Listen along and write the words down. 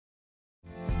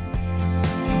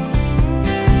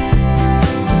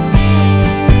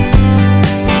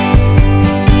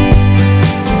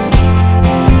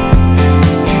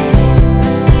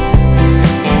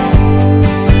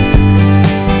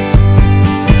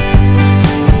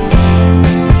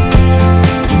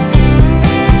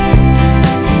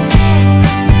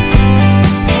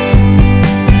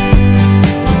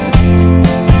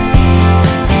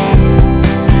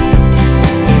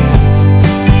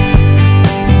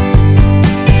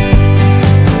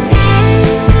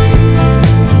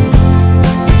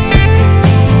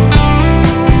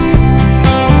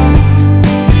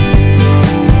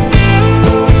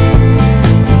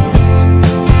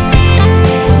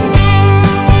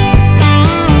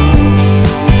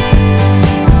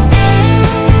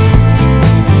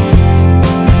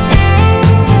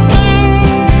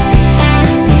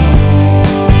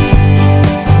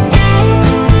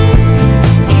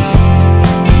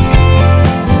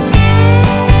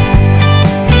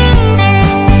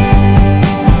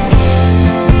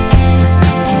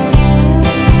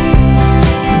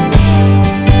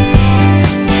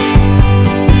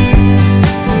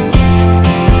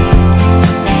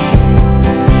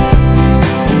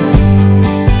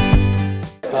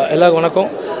எல்லாருக்கும்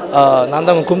வணக்கம். நான்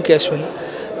தான் உங்கள் கும்கி அஸ்வின்.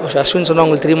 அஸ்வின் சொன்னால்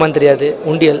உங்களுக்கு தெரியுமான்னு தெரியாது.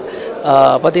 உண்டியல்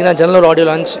பார்த்தீங்கன்னா ஜன்னல் ஆடியோ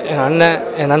லான்ச் என் அண்ணன்,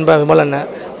 என் நண்பன் விமல் அண்ணன்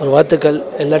ஒரு வாழ்த்துக்கள்.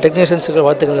 எல்லா டெக்னீஷியன்ஸுக்கு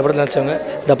வாழ்த்துக்கள். இந்த படத்தில் நினச்சாங்க.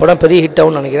 இந்த படம் பெரிய ஹிட்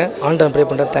ஆகும்னு நினைக்கிறேன். ஆண்டவன் ப்ரே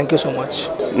பண்ணுறேன். Thank you so much.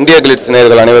 India glitz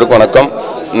நேயர்கள் அனைவருக்கும் வணக்கம்.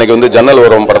 இன்றைக்கி வந்து ஜன்னல்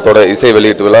ஓரம் படத்தோட இசை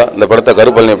வெளியீட்டு விழா. இந்த படத்தை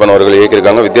கரு பழனியப்பன் அவர்கள்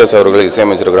இயக்கியிருக்காங்க. வித்யாஸ் அவர்கள்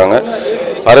இசையமைச்சிருக்காங்க.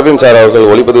 அரவிந்த் சார் அவர்கள்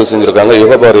ஒளிப்பதிவு செஞ்சுருக்காங்க.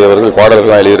 யுகபாரி அவர்கள்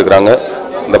பாடல்கள்லாம் எழுதியிருக்கிறாங்க.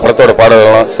 இந்த படத்தோட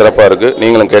பாடல்கள்லாம் சிறப்பாக இருக்குது.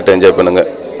 நீங்களும் கேட்டு என்ஜாய் பண்ணுங்கள்.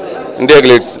 இந்தியா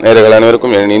கிளிட்ஸ் நேயர்கள்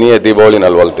அனைவருக்கும் என் இனிய தீபாவளி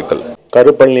நல்வாழ்த்துக்கள்.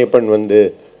 கரு பழனியப்பன் வந்து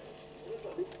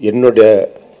என்னுடைய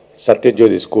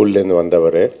சத்யஜோதி ஸ்கூல்லேருந்து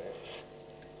வந்தவர்.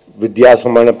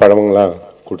 வித்தியாசமான படங்கள்லாம்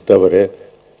கொடுத்தவர்.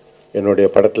 என்னுடைய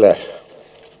படத்தில்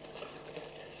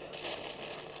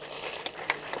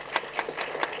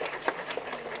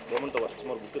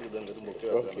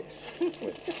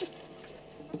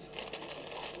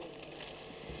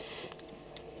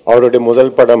அவருடைய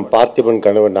முதல் படம் பார்த்திபன்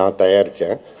கனவு நான்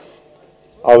தயாரித்தேன்.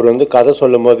 அவர் வந்து கதை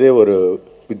சொல்லும் போதே ஒரு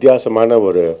வித்தியாசமான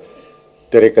ஒரு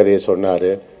திரைக்கதையை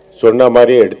சொன்ன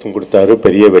மாதிரியே எடுத்து கொடுத்தாரு.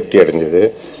 பெரிய வெற்றி அடைஞ்சது.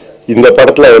 இந்த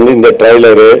படத்தில் வந்து இந்த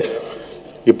ட்ரைலரு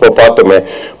இப்போ பார்த்தோமே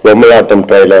பொம்மலாட்டம்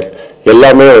ட்ரைலர்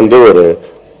எல்லாமே வந்து ஒரு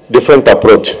டிஃப்ரெண்ட்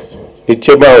அப்ரோச்.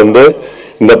 நிச்சயமாக வந்து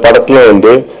இந்த படத்தில்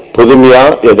வந்து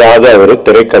புதுமையாக ஏதாவது அவர்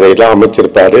திரைக்கதையெல்லாம்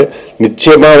அமைச்சிருப்பாரு.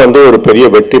 நிச்சயமாக வந்து ஒரு பெரிய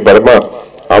வெற்றி படமா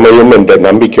அமையும் என்ற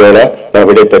நம்பிக்கையோட நான்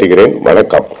விடைபெறுகிறேன்.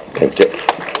 வணக்கம். தேங்க்யூ.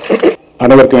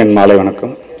 அனைவருக்கும் என் மாலை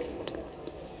வணக்கம்.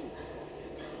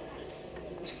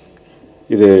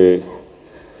 இது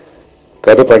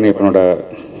கரு பழனியப்பனோட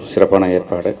சிறப்பான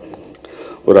ஏற்பாடு.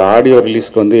 ஒரு ஆடியோ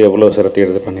ரிலீஸ்க்கு வந்து எவ்வளோ சிரத்தை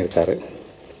எடுத்து பண்ணியிருக்காரு.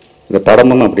 இந்த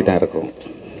படமும் அப்படி தான் இருக்கும்.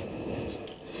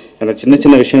 ஏன்னா சின்ன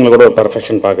சின்ன விஷயங்களை கூட ஒரு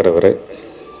பர்ஃபெக்ஷன் பார்க்குறவர்.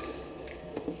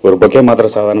 ஒரு பொக்கே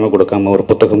மாத்திரம் சாதாரணமாக கொடுக்காம ஒரு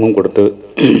புத்தகமும் கொடுத்து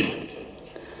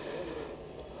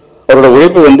அவரோட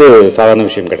உழைப்பு வந்து சாதாரண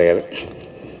விஷயம் கிடையாது.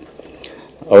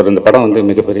 அவர் இந்த படம் வந்து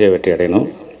மிகப்பெரிய வெற்றி அடையணும்.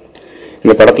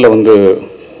 இந்த படத்தில் வந்து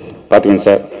பார்த்திபன்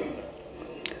சார்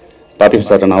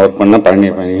நான் ஒர்க் பண்ண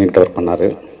பழனிகிட்ட ஒர்க் பண்ணார்.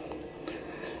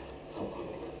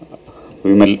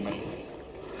 விமல்,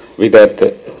 விதார்த்,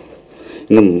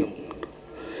 இன்னும்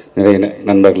நிறைய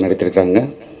நண்பர்கள் நடித்திருக்காங்க.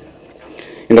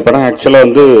 இந்த படம் ஆக்சுவலாக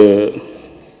வந்து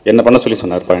என்ன பண்ண சொல்லி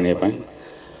சொன்னார் பழனியப்பன்.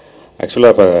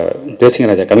 ஆக்சுவலாக இப்போ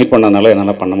தேசிங்க ராஜா கமிட் பண்ணதுனால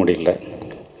என்னால் பண்ண முடியல.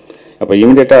 அப்போ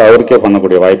இமீடியட்டாக அவருக்கே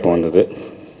பண்ணக்கூடிய வாய்ப்பு வந்தது.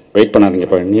 வெயிட் பண்ணாதீங்க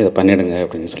பண்ணி அதை பண்ணிவிடுங்க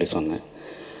அப்படின்னு சொல்லி சொன்னேன்.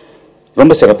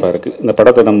 ரொம்ப சிறப்பாக இருக்குது. இந்த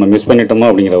படத்தை நம்ம மிஸ் பண்ணிட்டோமோ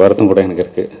அப்படிங்கிற வருத்தம் கூட எனக்கு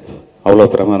இருக்குது. அவ்வளோ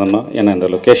பிரமாதமாக. ஏன்னா இந்த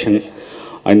லொக்கேஷன்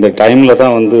இந்த டைமில்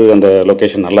தான் வந்து அந்த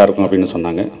லொக்கேஷன் நல்லாயிருக்கும் அப்படின்னு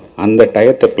சொன்னாங்க. அந்த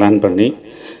டயத்தை பிளான் பண்ணி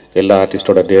எல்லா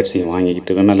ஆர்டிஸ்டோட டேட்ஸையும்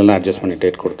வாங்கிக்கிட்டு விமலெல்லாம் அட்ஜஸ்ட் பண்ணி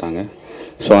டேட் கொடுத்தாங்க.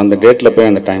 ஸோ அந்த டேட்டில்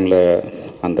போய் அந்த டைமில்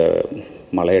அந்த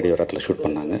மலையடியோரத்தில் ஷூட்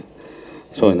பண்ணாங்க.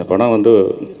 ஸோ இந்த படம் வந்து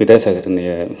வித்யாசாகர்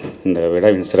இந்த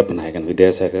விழாவின் சிறப்பு நாயகன்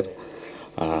வித்யாசாகர்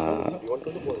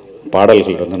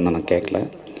பாடல்கள் வந்து நான் கேட்கல.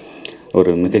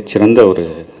 ஒரு மிகச்சிறந்த ஒரு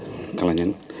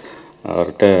கலைஞன்.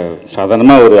 அவர்கிட்ட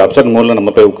சாதாரணமாக ஒரு அப்செட் மூடில்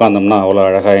நம்ம போய் உட்கார்ந்தோம்னா அவ்வளோ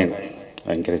அழகாக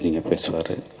என்கரேஜிங்காக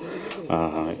பேசுவார்.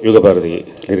 யுகபாரதி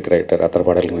லிரிக் ரைட்டர், அத்தனை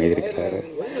பாடல்கள் எழுதியிருக்கிறாரு.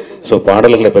 ஸோ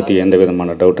பாடல்களை பற்றி எந்த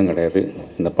விதமான டவுட்டும் கிடையாது.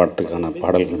 இந்த படத்துக்கான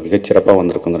பாடல்கள் மிகச்சிறப்பாக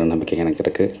வந்திருக்குங்கிற நம்பிக்கை எனக்கு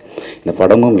இருக்குது. இந்த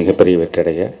படமும் மிகப்பெரிய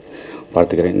வெற்றியடைய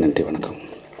பார்த்துக்கிறேன். நன்றி, வணக்கம்.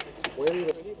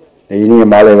 இனிய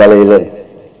மாலை வேளையில்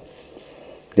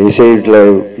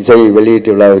இசை வெளியீட்டு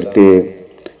விழாவிற்கு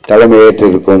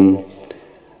தலைமையேற்றிருக்கும்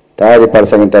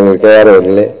தயாரிப்பாளர் சங்க தலைவர் KR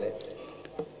அவர்களே,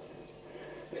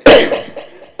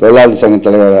 தொழிலாளர் சங்க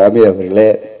தலைவர் அமீர் அவர்களே,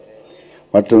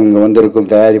 மற்றும் இங்கு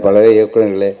வந்திருக்கும் தயாரிப்பாளர்,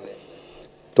 இயக்குநர்களே,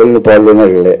 தொழில்நுட்ப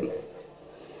வல்லுநர்களே,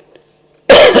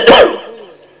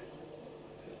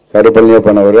 கரு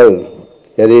பழனியப்பன் அவர்கள்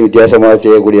எதையும் வித்தியாசமாக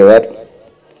செய்யக்கூடியவர்.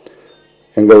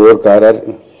 எங்கள் ஊர்க்காரர்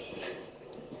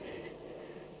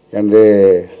என்று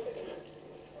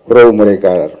உறவு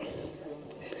முறைக்காரர்.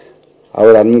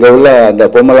 அவர் அங்கே உள்ள அந்த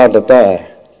பொம்மலாட்டத்தை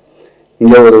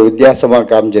இங்கே ஒரு வித்தியாசமாக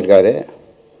காமிச்சிருக்காரு.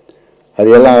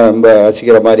 அதையெல்லாம் ரொம்ப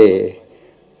ரசிக்கிற மாதிரி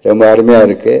ரொம்ப அருமையாக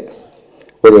இருக்குது.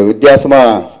 ஒரு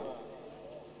வித்தியாசமாக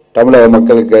தமிழக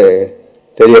மக்களுக்கு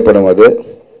தெரியப்படும். அது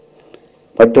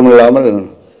மட்டுமில்லாமல்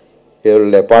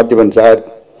இவருடைய பார்த்திபன் சார்,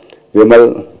 விமல்,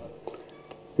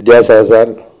 வித்யாசாகர் சார்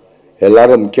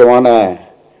எல்லாரும் முக்கியமான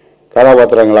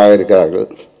கதாபாத்திரங்களாக இருக்கிறார்கள்.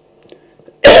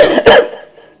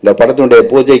 இந்த படத்தினுடைய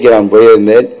பூஜைக்கு நான்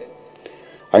போயிருந்தேன்.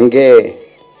 அங்கே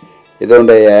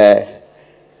இதனுடைய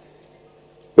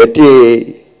வெற்றி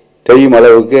தெரியும்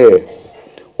அளவுக்கு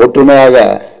ஒற்றுமையாக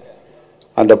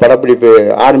அந்த படப்பிடிப்பு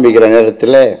ஆரம்பிக்கிற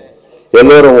நேரத்தில்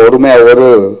எல்லோரும் ஒருமையாக ஒரு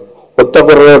ஒத்த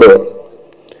குரலோடு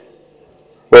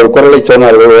ஒரு குரலை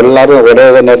சொன்னார்கள். எல்லாரும் ஒரே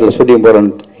நேரத்தில் ஷூட்டிங்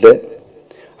போகிறோன்ட்டு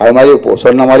அது மாதிரி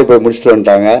சொன்ன மாதிரி போய் முடிச்சுட்டு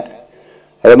வந்துட்டாங்க.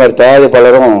 அதே மாதிரி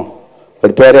தயாரிப்பாளரும்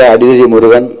ஒரு பேர் அடிதடி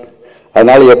முருகன்,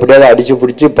 அதனால் எப்படியாவது அடித்து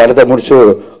பிடிச்சி படத்தை முடிச்சு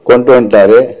கொண்டு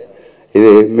வந்துட்டார். இது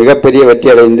மிகப்பெரிய வெற்றி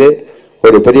அடைந்து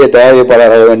ஒரு பெரிய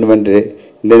தயாரிப்பாளராக வேண்டும் என்று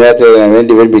இந்த நேரத்தில் நான்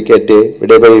வேண்டி விரும்பி கேட்டு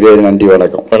விடைபெறுகிறேன். நன்றி,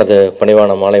 வணக்கம். எனது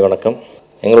பணிவான மாலை வணக்கம்.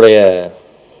 எங்களுடைய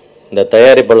இந்த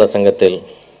தயாரிப்பாளர் சங்கத்தில்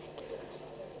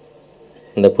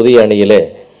இந்த புதிய அணியிலே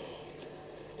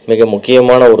மிக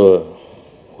முக்கியமான ஒரு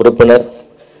உறுப்பினர்,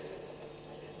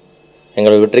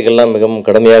 எங்கள் வெற்றிக்கெல்லாம் மிகவும்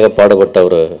கடுமையாக பாடுபட்ட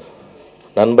ஒரு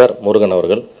நண்பர் முருகன்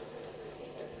அவர்கள்.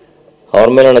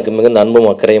 அவர் மேல் எனக்கு மிகுந்த அன்பும்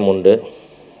அக்கறையும் உண்டு.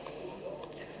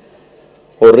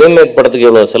 ஒரு ரீமேக் படத்துக்கு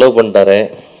இவ்வளோ செலவு பண்ணிட்டாரு,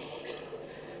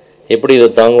 எப்படி இதை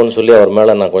தாங்கும்னு சொல்லி அவர்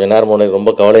மேலே நான் கொஞ்சம் நேரம் முன்னாடி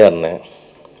ரொம்ப கவலையாக இருந்தேன்.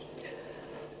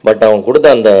 பட் அவங்க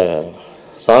கொடுத்த அந்த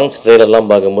சாங்ஸ்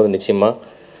ட்ரெயிலெல்லாம் பார்க்கும்போது நிச்சயமாக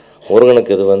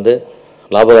முருகனுக்கு இது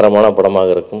லாபகரமான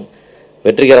படமாக இருக்கும்,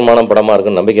 வெற்றிகரமான படமாக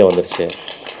இருக்குன்னு நம்பிக்கை வந்துடுச்சு.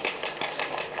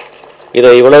 இதை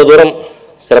இவ்வளவு தூரம்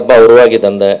சிறப்பாக உருவாக்கி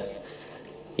தந்த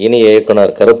இனிய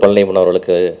இயக்குனர் கரு பழனியப்பன்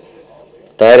அவர்களுக்கு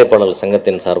தயாரிப்பாளர்கள்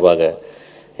சங்கத்தின் சார்பாக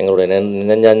எங்களுடைய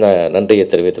நெஞ்சார்ந்த நன்றியை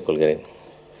தெரிவித்துக் கொள்கிறேன்.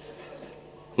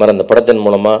 இந்த படத்தின்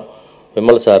மூலமாக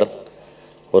விமல் சார்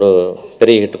ஒரு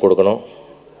பெரிய ஹிட் கொடுக்கணும்.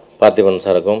 பார்த்திபன்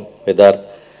சாருக்கும் விதார்த்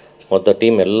மொத்த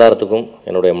டீம் எல்லாத்துக்கும்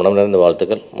என்னுடைய மனம் நிறைந்த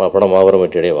வாழ்த்துக்கள். படம் மாபெரும்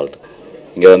வெற்றியடைய வாழ்த்துக்கள்.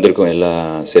 இங்கே வந்திருக்கும் எல்லா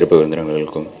சிறப்பு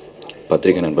விருந்தினர்களுக்கும்,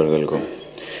 பத்திரிகை நண்பர்களுக்கும்,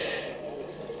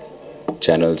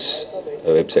 சேனல்ஸ்,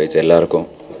 வெப்சைட்ஸ் எல்லாருக்கும்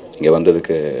இங்கே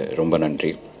வந்ததுக்கு ரொம்ப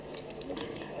நன்றி.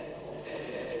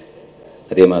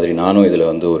 அதே மாதிரி நானும் இதில்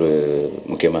ஒரு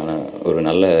முக்கியமான ஒரு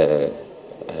நல்ல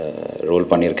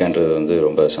ரோல் பண்ணியிருக்கேன்றது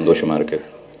ரொம்ப சந்தோஷமாக இருக்குது.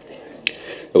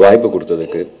 வாய்ப்பு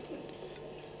கொடுத்ததுக்கு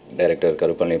டைரக்டர்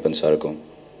கரு பழனியப்பன் சாருக்கும்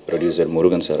ப்ரொடியூசர்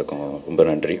முருகன் சாருக்கும் ரொம்ப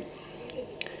நன்றி.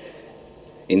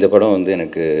 இந்த படம்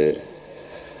எனக்கு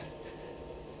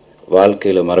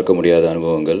வாழ்க்கையில் மறக்க முடியாத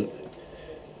அனுபவங்கள்,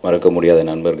 மறக்க முடியாத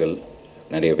நண்பர்கள்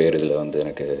நிறைய பேர் இதில்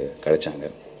எனக்கு கிடைச்சாங்க.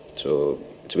 So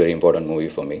it's very important movie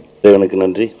for me. எனக்கு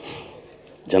நன்றி.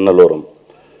 ஜன்னல் ஓரம்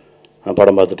நான்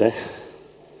படம் பார்த்துட்டேன்.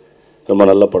 ரொம்ப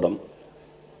நல்ல படம்,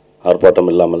 ஆர்ப்பாட்டம்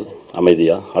இல்லாமல்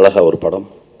அமைதியாக அழகாக ஒரு படம்.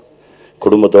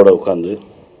 குடும்பத்தோடு உட்காந்து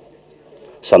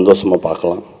சந்தோஷமாக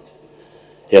பார்க்கலாம்.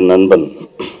 என் நண்பன்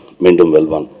மீண்டும்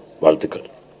வெல்வான். வாழ்த்துக்கள்.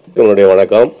 என்னுடைய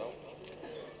வணக்கம்.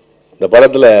 இந்த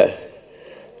படத்தில்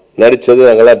நடித்தது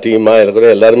நாங்களாம் டீமாக இருக்கிற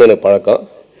எல்லாருமே எனக்கு பழக்கம்.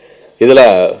 இதில்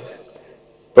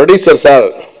ப்ரொடியூசர் சார்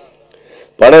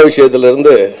பட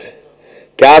விஷயத்துலேருந்து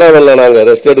கேரவனில் நாங்கள்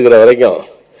ரெஸ்ட் எடுக்கிற வரைக்கும்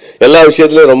எல்லா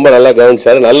விஷயத்துலையும் ரொம்ப நல்லா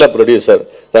கவனிச்சார். நல்ல ப்ரொடியூசர்.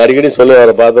 நான் அடிக்கடி சொல்லுவேன்,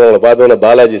 அவரை பார்த்தவன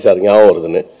பாலாஜி சார் ஞாபகம்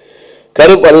வருதுன்னு.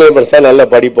 கரு பழனியப்பன் சார் நல்ல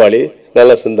படிப்பாளி,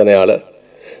 நல்ல சிந்தனையாளர்,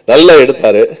 நல்லா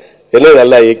எடுத்தார், என்ன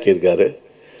நல்லா இயக்கியிருக்காரு.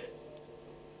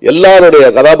 எல்லாருடைய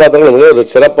கதாபாத்திரங்களும் ஒரு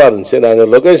சிறப்பாக இருந்துச்சு. நாங்கள்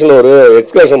லொக்கேஷனில் ஒரு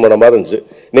எக்ஸ்கர்ஷன் பண்ண மாதிரி இருந்துச்சு.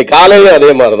 இன்னைக்கு காலையிலும்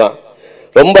அதே மாதிரி தான்,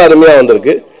 ரொம்ப அருமையாக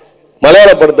வந்திருக்கு.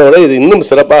 மலையாள படத்தை விட இது இன்னும்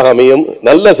சிறப்பாக அமையும்.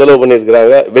 நல்ல செலவு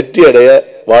பண்ணியிருக்கிறாங்க. வெற்றி அடைய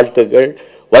வாழ்த்துக்கள்.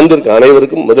 வந்திருக்க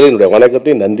அனைவருக்கும் முதலினுடைய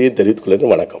வணக்கத்தை நன்றியை தெரிவித்துக்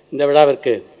கொள்கிறேன். வணக்கம். இந்த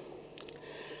விழாவிற்கு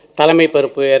தலைமை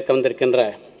பொறுப்பு ஏற்க வந்திருக்கின்ற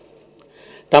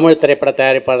தமிழ் திரைப்பட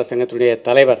தயாரிப்பாளர் சங்கத்துடைய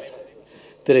தலைவர்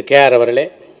திரு KR அவர்களே,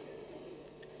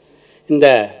 இந்த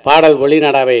பாடல்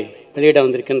ஒளிநாடாவை வெளியிட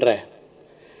வந்திருக்கின்ற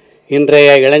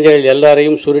இன்றைய இளைஞர்கள்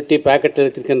எல்லாரையும் சுருட்டி பாக்கெட்டில்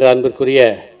வைத்திருக்கின்ற அன்பிற்குரிய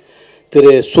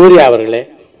திரு சூர்யா அவர்களே,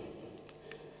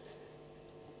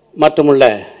 மற்றுமுள்ள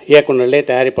இயக்குநர்களே,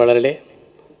 தயாரிப்பாளர்களே,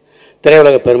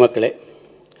 திரையுலக பெருமக்களே,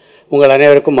 உங்கள்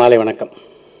அனைவருக்கும் மாலை வணக்கம்.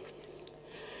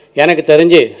 எனக்கு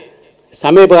தெரிஞ்சு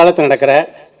சமீப காலத்தில் நடக்கிற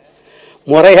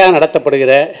முறையாக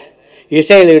நடத்தப்படுகிற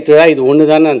இசை வெளியீட்டு விழா இது ஒன்று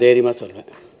தான் நான் தைரியமாக சொல்வேன்.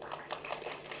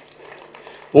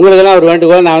 உங்களுக்கெல்லாம் ஒரு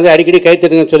வேண்டுகோள், நான் அடிக்கடி கை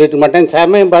தட்டுங்கன்னு சொல்லிட்டு மாட்டேன்.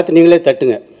 சமயம் பார்த்து நீங்களே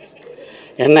தட்டுங்க.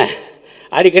 என்ன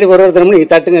அடிக்கடி ஒருத்தரும்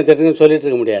நீங்கள் தட்டுங்கன்னு சொல்லிட்டு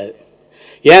இருக்க முடியாது.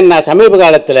 ஏன்னா சமீப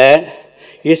காலத்தில்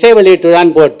இசை வெளியீட்டு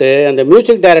விழான்னு போட்டு அந்த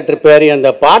மியூசிக் டைரக்டர் பேரையும்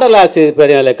அந்த பாடலாசிரியர்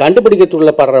பேரையும் அதில்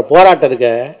கண்டுபிடிக்கத்துள்ள படுற போராட்டம் இருக்க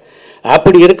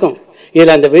அப்படி இருக்கும்.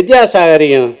 இதில் அந்த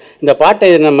வித்யாசாகரையும் இந்த பாட்டை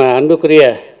நம்ம அன்புக்குரிய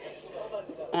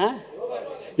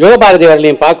யுகபாரதி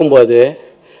அவர்களையும் பார்க்கும்போது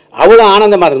அவ்வளோ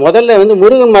ஆனந்தமாக இருந்தது. முதல்ல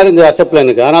முருகன் மாதிரி இருந்தது அசப்பில்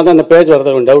எனக்கு, அதனால தான் அந்த பேஜ்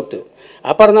வரது ஒரு டவுட்டு.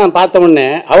 அப்புறம் தான் பார்த்த உடனே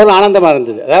அவ்வளோ ஆனந்தமாக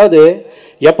இருந்தது. அதாவது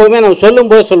எப்போவுமே நம்ம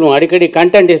சொல்லும்போது சொல்லுவோம் அடிக்கடி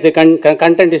கண்டென்ட்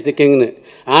இஸ் தி கிங்னு.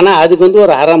 ஆனால் அதுக்கு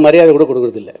ஒரு அரை மரியாதை கூட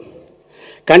கொடுக்குறதில்ல.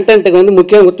 கண்டென்ட்டுக்கு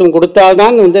முக்கியத்துவம்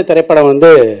கொடுத்தால்தான் திரைப்படம்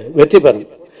வெற்றி பெறும்.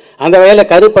 அந்த வகையில்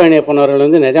கரு பழனியப்பன்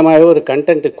அவர்கள் நிஜமாகவே ஒரு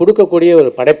கண்டென்ட் கொடுக்கக்கூடிய ஒரு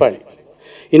படைப்பாளி.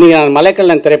 இன்றைக்கி நான்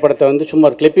மலைக்கல்லன் திரைப்படத்தை சும்மா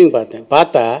ஒரு கிளிப்பிங்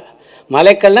பார்த்தா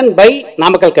மலைக்கல்லன் பை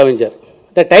நாமக்கல் கவிஞர்.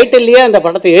 இந்த டைட்டில்லையே அந்த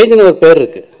படத்தை எழுதின ஒரு பேர்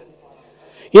இருக்குது.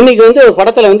 இன்றைக்கி ஒரு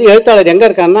படத்தில் எழுத்தாளர் எங்கே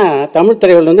இருக்கான்னா தமிழ்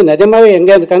திரையுலகில் நிஜமாகவே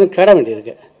எங்கே இருக்கான்னு கேட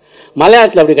வேண்டியிருக்கு.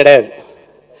 மலையாளத்தில் அப்படி கிடையாது.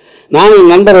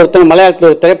 நானும் நண்பர் ஒருத்தர் மலையாளத்தில்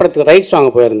ஒரு திரைப்படத்துக்கு ரைட்ஸ்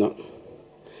வாங்க போயிருந்தோம்.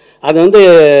 அது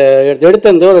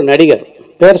எடுத்திருந்த ஒரு நடிகர்,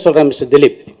 பேர் சொல்கிறேன், மிஸ்டர்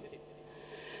திலீப்.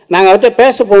 நாங்கள் அவர்கிட்ட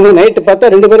பேச போகும்போது நைட்டு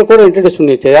பார்த்தா 2 பேரும் கூட இன்ட்ரடியூஸ்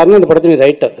பண்ணி வச்சு யாருன்னா இந்த படத்தின்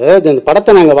ரைட்டர். அதாவது இந்த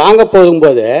படத்தை நாங்கள் வாங்க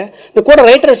போகும்போது இந்த கூட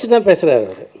ரைட்டர் வச்சு தான் பேசுகிறாரு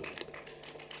அவர்.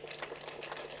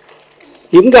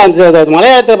 இங்கே அந்த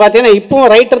மலையாளத்தில் பார்த்தீங்கன்னா இப்போவும்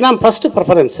ரைட்டர் தான் ஃபஸ்ட்டு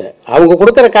ப்ரிஃபரன்ஸு. அவங்க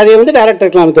கொடுக்குற கதையை வந்து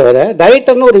டேரக்டருக்கெலாம் தவிர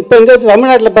ரைட்டர்னு ஒரு இப்போ எங்கே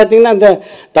தமிழ்நாட்டில் பார்த்தீங்கன்னா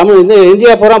அந்த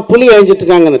இந்தியா பூரா புலி அழிஞ்சிட்டு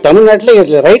இருக்காங்க. அந்த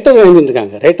தமிழ்நாட்டில் ரைட்டர் அழிஞ்சிட்டு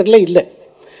இருக்காங்க, ரைட்டரில் இல்லை.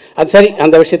 அது சரி,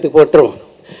 அந்த விஷயத்துக்கு போட்டுருவோம்.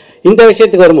 இந்த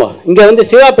விஷயத்துக்கு வரும்போது இங்கே வந்து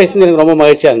சிவா பேசுனது எனக்கு ரொம்ப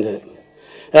மகிழ்ச்சியாக இருந்தது.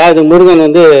 அதாவது முருகன்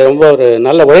வந்து ரொம்ப ஒரு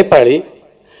நல்ல உழைப்பாளி.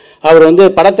 அவர் வந்து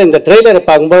படத்தை இந்த ட்ரெய்லரை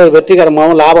பார்க்கும்போது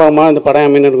வெற்றிகரமாகவும் லாபகமாகவும் இந்த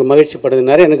படம் எனக்கு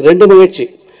மகிழ்ச்சிப்படுதுனாரு. எனக்கு 2 மகிழ்ச்சி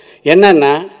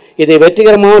என்னென்னா, இதை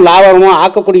வெற்றிகரமாகவும் லாபகமாகவும்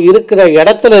ஆக்கக்கூடிய இருக்கிற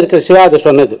இடத்துல இருக்கிற சிவா அதை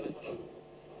சொன்னது.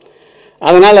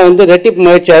 அதனால் வந்து ரெட்டிப்பு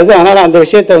மகிழ்ச்சியாகுது. அதனால் அந்த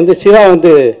விஷயத்தை வந்து சிவா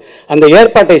வந்து அந்த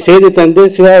ஏற்பாட்டை செய்து தந்து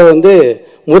சிவாவை வந்து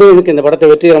முருகனுக்கு இந்த படத்தை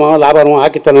வெற்றிகரமாகவும் லாபகரமாகவும்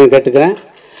ஆக்கித்தரணும்னு கேட்டுக்கிறேன்.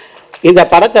 இந்த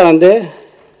படத்தை வந்து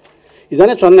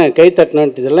இதானே சொன்னேன், கை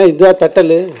தட்டணுன்ட்டு. இதெல்லாம் இதுவாக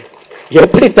தட்டல்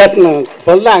எப்படி தட்டணும்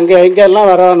சொல்ல. அங்கே எங்கெல்லாம்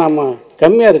வர நம்ம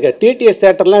கம்மியாக இருக்கு. டிடிஎஸ்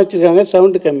தேட்டர்லாம் வச்சுருக்காங்க,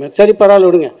 சவுண்டு கம்மியாக. சரி, பரவாயில்ல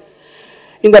விடுங்க.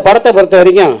 இந்த படத்தை பொறுத்த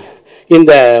வரைக்கும்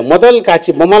இந்த முதல்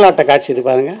காட்சி பொம்மலாட்ட காட்சி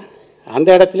இருப்பாருங்க, அந்த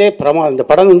இடத்துல இந்த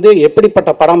படம் வந்து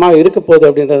எப்படிப்பட்ட படமாக இருக்க போகுது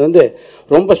அப்படின்றது வந்து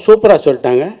ரொம்ப சூப்பராக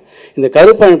சொல்லிட்டாங்க. இந்த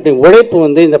கருப்பழனியுடைய உழைப்பு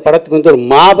வந்து இந்த படத்துக்கு வந்து ஒரு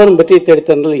மாபெரும் வெற்றியை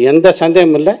தேடித்தரது எந்த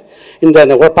சந்தேகமும் இல்லை. இந்த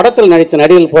படத்தில் நடித்த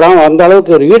நடிகர்கள் பூரா அந்த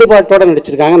அளவுக்கு ஒரு ஈடுபாட்டோடு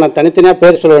நடிச்சிருக்காங்க. நான் தனித்தனியாக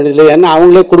பேர் சொல்ல வேண்டியதில்லை, ஏன்னா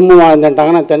அவங்களே குடும்பமாக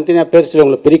இருந்துட்டாங்க. நான் தனித்தனியாக பேர் சொல்லி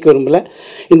அவங்களை பிரிக்க விரும்பல.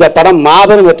 இந்த படம்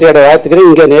மாபெரும் வெற்றியோட வாழ்த்துக்கிறேன்.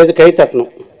 இங்கே நேற்று கை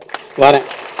தட்டணும் வரேன்.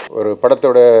 ஒரு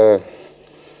படத்தோட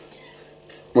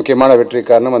முக்கியமான வெற்றி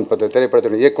காரணம் அந்த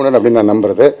திரைப்படத்தோட இயக்குனர் அப்படின்னு நான்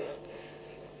நம்புறது.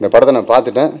 இந்த படத்தை நான்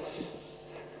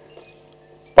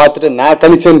பார்த்துட்டு நான்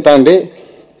கணிச்சேன்னு தாண்டி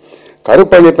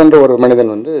கருப்பழனியப்பன்ற ஒரு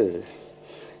மனிதன் வந்து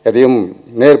எதையும்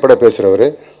நேர்பட பேசுகிறவர்,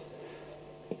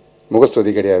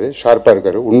 முகஸ்துதி கிடையாது, ஷார்ப்பாக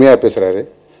இருக்கார், உண்மையாக பேசுகிறாரு,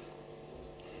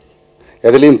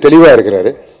 எதுலேயும் தெளிவாக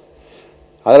இருக்கிறாரு.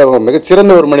 அதில்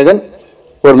மிகச்சிறந்த ஒரு மனிதன்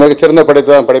ஒரு மிகச்சிறந்த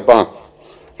படைப்பு தான் படைப்பான்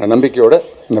நம்பிக்கையோடு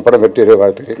இந்த படம் வெற்றி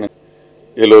வாழ்த்துக்கிறேன்.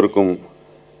 எல்லோருக்கும்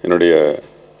என்னுடைய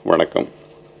வணக்கம்.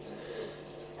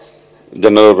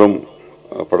 ஜன்னல் ஓரம்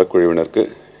படக்குழுவினருக்கு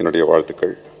என்னுடைய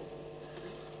வாழ்த்துக்கள்.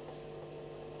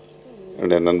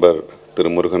 என்னுடைய நண்பர் திரு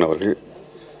முருகன் அவர்கள்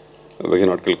வெகு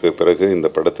நாட்களுக்கு பிறகு இந்த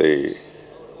படத்தை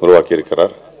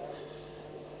உருவாக்கியிருக்கிறார்.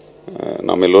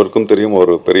 நாம் எல்லோருக்கும் தெரியும்,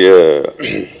 ஒரு பெரிய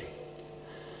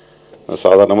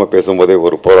சாதாரணமாக பேசும்போதே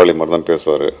ஒரு போராளி மாதிரி தான்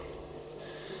பேசுவார்.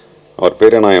 அவர்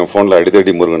பேரை நான் என் ஃபோனில்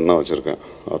அடிதடி முருகன் தான் வச்சுருக்கேன்.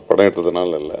 அவர் படம்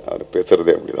எடுத்ததுனால இல்லை, அவர்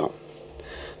பேசுகிறதே அப்படி தான்.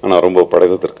 ஆனால் ரொம்ப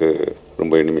பழகத்திற்கு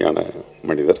ரொம்ப இனிமையான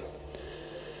மனிதர்.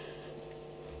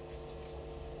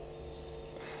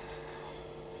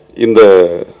 இந்த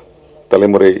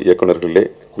தலைமுறை இயக்குநர்களிலே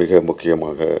மிக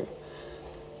முக்கியமாக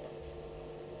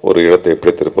ஒரு இடத்தை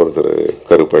பிடித்திருப்பவர் திரு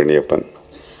கரு பழனியப்பன்.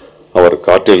 அவர்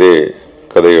காற்றிலே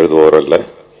கதை எழுதுபவர் அல்ல,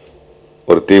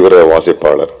 ஒரு தீவிர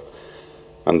வாசிப்பாளர்.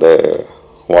 அந்த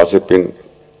வாசிப்பின்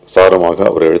சாரமாக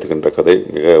அவர் எழுதுகின்ற கதை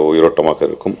மிக உயிரோட்டமாக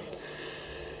இருக்கும்.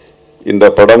 இந்த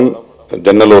படம்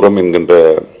ஜன்னல் ஓரம் என்கின்ற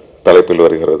தலைப்பில்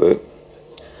வருகிறது.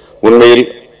 உண்மையில்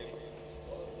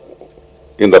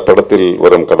இந்த படத்தில்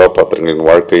வரும் கதாபாத்திரங்களின்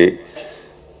வாழ்க்கை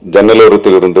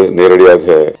ஜன்னலோரத்திலிருந்து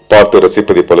நேரடியாக பார்த்து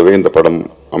ரசிப்பதை போலவே இந்த படம்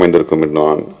அமைந்திருக்கும் என்று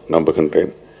நான்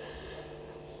நம்புகின்றேன்.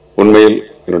 உண்மையில்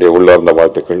என்னுடைய உள்ளார்ந்த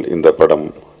வாழ்த்துக்கள் இந்த படம்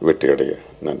வெற்றியடைய.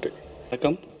 நன்றி.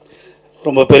 வணக்கம்.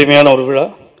 ரொம்ப பெருமையான ஒரு விழா.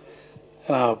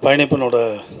 பழனியப்பனோட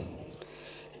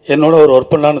என்னோட ஒரு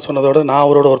ஒர்க் பண்ணலான்னு சொன்னதோட நான்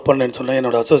அவரோட ஒர்க் பண்ணேன்னு சொன்னேன்.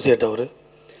 என்னோட அசோசியேட் அவர்.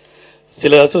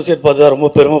 சில அசோசியேட் பார்த்து தான் ரொம்ப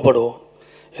பெருமைப்படுவோம்.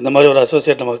 இந்த மாதிரி ஒரு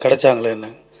அசோசியேட் நமக்கு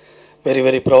கிடைச்சாங்களேன்னு. Very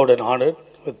very proud and honoured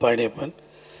with Palaniappan.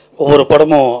 ஒவ்வொரு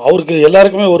படமும் அவருக்கு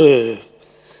எல்லாருக்குமே ஒரு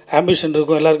ஆம்பிஷன்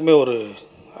இருக்கும், எல்லாருக்குமே ஒரு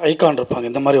ஐகான் இருப்பாங்க,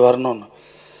 இந்த மாதிரி வரணும்னு.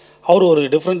 அவர் ஒரு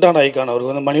டிஃப்ரெண்ட்டான ஐகான்.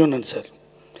 அவருக்கு வந்து மணிவண்ணன் சார்.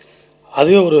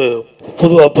 அதுவே ஒரு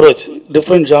புது approach,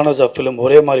 different genres of film.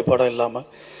 ஒரே மாதிரி படம் இல்லாமல்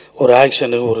ஒரு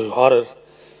ஆக்ஷனு, ஒரு ஹாரர்,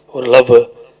 ஒரு லவ்,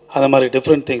 அந்த மாதிரி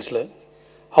டிஃப்ரெண்ட் திங்ஸில்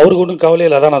அவருக்கு ஒன்றும்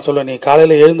கவலையில். அதான் நான் சொல்லுவேன், நீ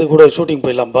காலையில் எழுந்து கூட ஷூட்டிங்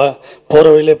போயிடலாம்ப்பா, போகிற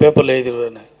வழியிலே பேப்பரில்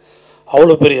எழுதிடுவேன்னு.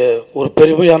 அவ்வளோ பெரிய ஒரு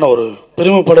பெருமையான ஒரு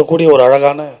பெருமைப்படக்கூடிய ஒரு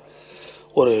அழகான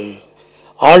ஒரு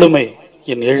ஆளுமை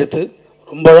என் எழுத்து.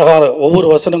 ரொம்ப அழகான ஒவ்வொரு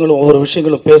வசனங்களும் ஒவ்வொரு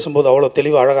விஷயங்களும் பேசும்போது அவ்வளோ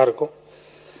தெளிவாக அழகாக இருக்கும்.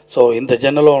 ஸோ இந்த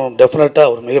ஜன்னலும்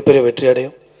டெஃபினட்டாக ஒரு மிகப்பெரிய வெற்றி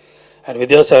அடையும். அண்ட்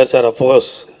வித்யாசாகர் சார்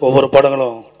அஃப்கோர்ஸ் ஒவ்வொரு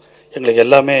படங்களும் எங்களுக்கு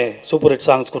எல்லாமே சூப்பர் ஹிட்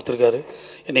சாங்ஸ் கொடுத்துருக்காரு.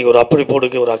 இன்றைக்கி ஒரு அப்படி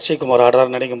போடுக்கு ஒரு அக்ஷய்குமார்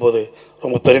ஆடுறாருன்னு நினைக்கும் போது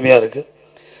ரொம்ப பெருமையாக இருக்குது.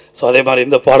 ஸோ அதே மாதிரி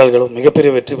இந்த பாடல்களும்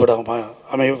மிகப்பெரிய வெற்றி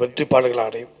பாடல்களாக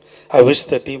அடையும். I wish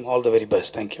the team all the very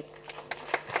best. Thank you.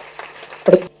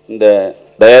 இந்த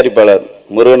தயாரிப்பாளர்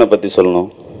முருகனை பற்றி சொல்லணும்.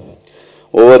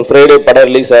 ஒவ்வொரு ஃப்ரைடே படம்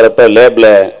ரிலீஸ் ஆகிறப்ப லேபில்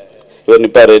இவர்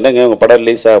நிற்பார். என்னங்க உங்கள் படம்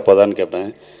ரிலீஸ் ஆக போதான்னு கேட்பேன்.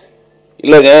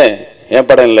 இல்லைங்க என்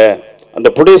படம் இல்லை, அந்த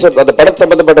ப்ரொடியூசர், அந்த படம்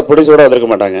சம்மந்தப்பட்ட ப்ரொடியூசரோட வந்திருக்க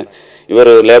மாட்டாங்க.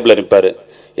 இவர் லேபில் நிற்பார்.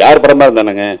 யார் படமாக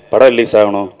இருந்தானுங்க, படம் ரிலீஸ்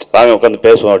ஆகணும், வாங்க உட்காந்து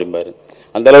பேசுவோம் அப்படிம்பாரு.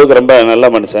 அந்த அளவுக்கு ரொம்ப நல்ல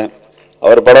மனுஷன்.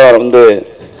 அவர் படம் வந்து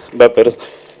ரொம்ப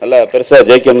நல்லா பெருசாக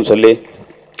ஜெயிக்கணும்னு சொல்லி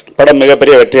படம்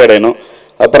மிகப்பெரிய வெற்றி அடையணும்.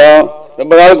 அப்புறம்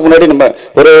ரொம்ப நாளுக்கு முன்னாடி நம்ம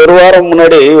ஒரு வாரம்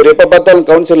முன்னாடி இவர் எப்போ பார்த்தாலும்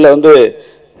கவுன்சிலில் வந்து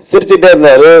சிரிச்சுட்டே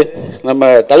இருந்தார்.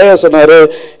 நம்ம தலைவர் சொன்னார்,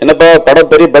 என்னப்பா படம்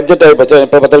பெரிய பட்ஜெட் ஆகிப்போச்சா,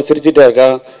 எப்போ பார்த்தாலும் சிரிச்சுட்டே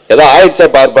இருக்கான், ஏதோ ஆயிடுச்சா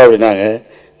பார்ப்பா அப்படின்னாங்க.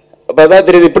 அப்போ தான்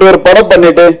தெரியுது, இப்படி ஒரு படம்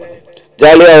பண்ணிட்டு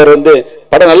ஜாலியாக அவர் வந்து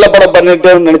படம் நல்ல படம்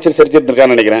பண்ணிட்டேன்னு நினச்சி சிரிச்சுட்டு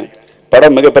இருக்கான்னு நினைக்கிறேன்.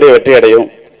 படம் மிகப்பெரிய வெற்றி அடையும்.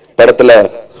 படத்தில்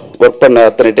ஒர்க் பண்ண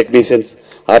அத்தனை டெக்னீஷியன்ஸ்,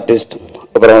 ஆர்டிஸ்ட்,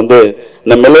 அப்புறம் வந்து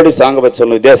இந்த மெலோடி சாங்கை பற்றி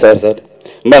சொல்லணும் வித்யாசாகர் சார்,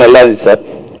 ரொம்ப நல்லா இருந்துச்சு சார்.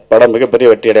 படம் மிகப்பெரிய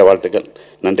வெற்றி அடைய வாழ்த்துக்கள்.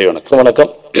 நன்றி, வணக்கம்.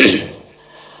 வணக்கம்.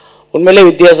 உண்மையிலே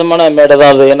வித்தியாசமான மேடை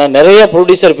தான் அது. ஏன்னா நிறைய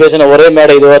ப்ரொடியூசர் பேசின ஒரே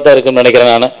மேடை இதுவாக தான் இருக்குன்னு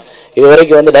நினைக்கிறேன். நான் இது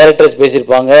வரைக்கும் வந்து டைரக்டர்ஸ்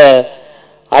பேசியிருப்பாங்க,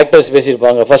 ஆக்டர்ஸ்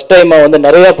பேசியிருப்பாங்க. ஃபர்ஸ்ட் டைமாக வந்து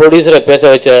நிறைய ப்ரொடியூசரை பேச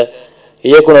வச்ச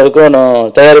இயக்குனருக்கும்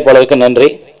தயாரிப்பாளருக்கும் நன்றி.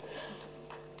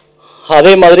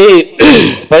 அதே மாதிரி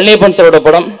பழனியப்பன் சாரோட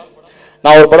படம்,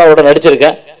 நான் ஒரு படம் அவரோட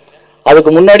நடிச்சிருக்கேன். அதுக்கு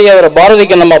முன்னாடியே அவரை பாரதி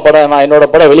கண்ணம்மா படம், நான் என்னோட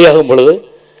படம் வெளியாகும் பொழுது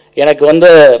எனக்கு வந்து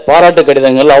பாராட்டு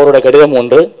கடிதங்கள், அவரோட கடிதம்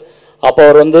ஒன்று. அப்போ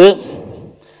அவர் வந்து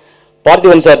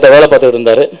பார்த்திபன் சார்கிட்ட வேலை பார்த்துட்டு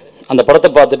இருந்தார். அந்த படத்தை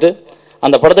பார்த்துட்டு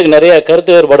அந்த படத்துக்கு நிறைய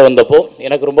கருத்து வேறுபாடு வந்தப்போ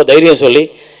எனக்கு ரொம்ப தைரியம் சொல்லி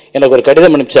எனக்கு ஒரு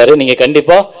கடிதம் அனுப்பிச்சாரு, நீங்கள்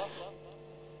கண்டிப்பாக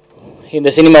இந்த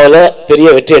சினிமாவில் பெரிய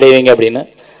வெற்றி அடைவீங்க அப்படின்னு.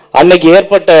 அன்னைக்கு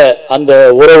ஏற்பட்ட அந்த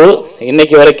உறவு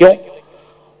இன்னைக்கு வரைக்கும்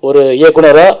ஒரு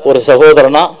இயக்குனரா, ஒரு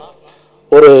சகோதரனா,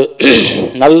 ஒரு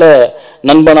நல்ல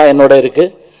நண்பனா என்னோட இருக்கு.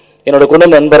 என்னோட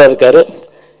குடும்ப நண்பராக இருக்காரு.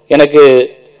 எனக்கு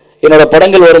என்னோட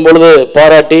படங்கள் வரும்பொழுது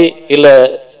பாராட்டி, இல்லை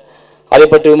அதை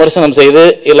பற்றி விமர்சனம் செய்து,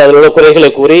 இல்லை அதில் உள்ள குறைகளை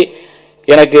கூறி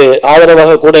எனக்கு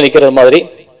ஆதரவாக கூட நிற்கிறது மாதிரி,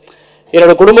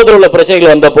 என்னோட குடும்பத்தில் உள்ள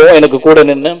பிரச்சனைகள் வந்தப்போ எனக்கு கூட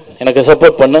நின்று எனக்கு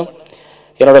சப்போர்ட் பண்ணு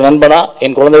என்னோட நண்பனா,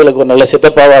 என் குழந்தைகளுக்கு ஒரு நல்ல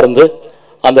சித்தப்பாவாக இருந்து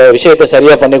அந்த விஷயத்தை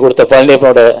சரியாக பண்ணி கொடுத்த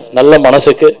பழனியப்பனோட நல்ல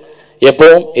மனசுக்கு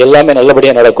எப்பவும் எல்லாமே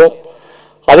நல்லபடியாக நடக்கும்.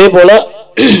 அதே போல்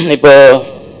இப்போ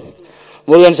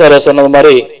முருகன் சார் சொன்னது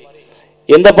மாதிரி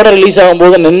எந்த படம் ரிலீஸ்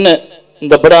ஆகும்போது நின்று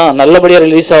இந்த படம் நல்லபடியாக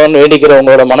ரிலீஸ் ஆகணும்னு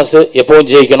வேண்டிக்கிறவங்களோட மனசு எப்பவும்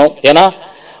ஜெயிக்கணும். ஏன்னா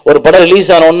ஒரு படம் ரிலீஸ்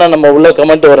ஆனோன்னா நம்ம உள்ள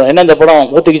கமெண்ட் வரும், என்ன இந்த படம்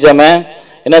ஊற்றிக்கிச்சாமே,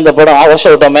 என்ன இந்த படம்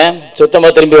வருஷம் விட்டோமே,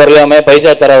 சுத்தமாக திரும்பி வரலாமே,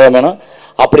 பைசா தராதாமேனும்.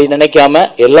 அப்படி நினைக்காம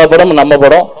எல்லா படமும் நம்ம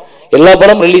படம், எல்லா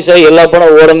படம் ரிலீஸ் ஆகி எல்லா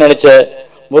படம் ஓடும்னு நினைச்ச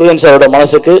முருகன் சாரோட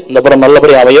மனசுக்கு இந்த படம்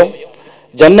நல்லபடியாக அமையும்.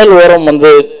 ஜன்னல் ஓரம்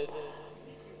வந்து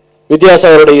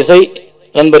வித்யாசாகரோட இசை,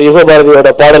 நண்பர் யுகபாரதியோட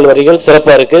பாடல் வரிகள்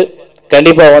சிறப்பாக இருக்கு.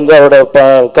 கண்டிப்பாக வந்து அவரோட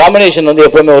காம்பினேஷன் வந்து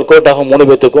எப்பவுமே ஒர்க் அவுட் ஆகும் 3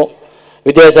 பேத்துக்கும்.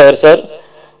 வித்யாசாகர் சார்,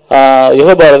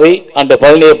 யுகபாரதி அண்ட்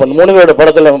பழனியப்பன் 3 பேரோட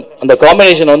படத்தில் அந்த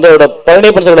காம்பினேஷன் வந்து அவரோட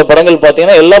பழனியப்பன் சாரோட படங்கள்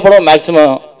பார்த்தீங்கன்னா எல்லா படமும்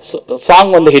மேக்ஸிமம்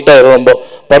சாங் வந்து ஹிட் ஆகும். ரொம்ப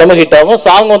படமும் ஹிட் ஆகும்,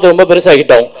 சாங் வந்து ரொம்ப பெருசாக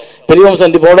ஹிட் ஆகும். பெரியவங்க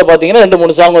சந்திப்போட பார்த்தீங்கன்னா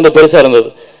 2-3 சாங் வந்து பெருசாக இருந்தது.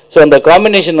 ஸோ அந்த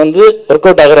காம்பினேஷன் வந்து ஒர்க்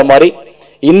அவுட் ஆகிற மாதிரி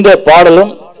இந்த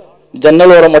பாடலும்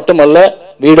ஜன்னல் ஓரம் மட்டுமல்ல,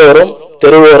 வீடோரம்,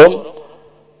 தெருவோரம்,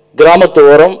 கிராமத்து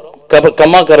ஓரம்,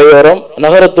 கம்மா கரையோரம்,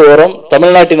 நகரத்து ஓரம்,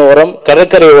 தமிழ்நாட்டின் ஓரம்,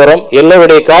 கடற்கரை ஓரம்,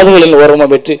 எல்லோருடைய காதுகளின்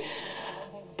ஓரமும் வெற்றி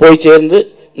போய் சேர்ந்து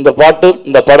இந்த பாட்டு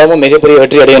இந்த படமும் மிகப்பெரிய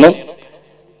வெற்றி அடையணும்.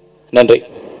 நன்றி.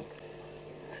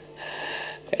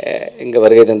 இங்கே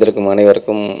வருகை தந்திருக்கும்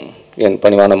அனைவருக்கும் என்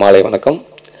பணிவான மாலை வணக்கம்.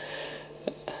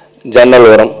 ஜன்னல்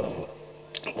ஓரம்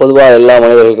பொதுவாக எல்லா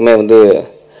மனிதர்களுக்குமே வந்து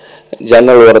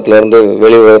ஜன்னல் ஓரத்துலேருந்து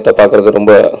வெளி உலகத்தை பார்க்குறது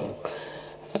ரொம்ப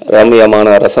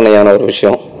ரம்மியமான ரசனையான ஒரு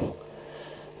விஷயம்.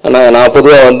 ஆனால் நான்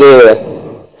பொதுவாக வந்து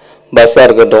பஸ்ஸாக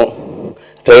இருக்கட்டும்,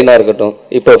 ட்ரெயினாக இருக்கட்டும்,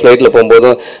 இப்போ ஃப்ளைட்டில்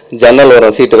போகும்போதும் ஜன்னல்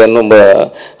ஓரம் சீட்டு வேணும் ரொம்ப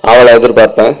ஆவலாக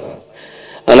எதிர்பார்ப்பேன்.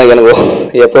 ஆனால் எனக்கு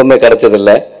எப்போவுமே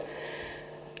கிடைச்சதில்லை.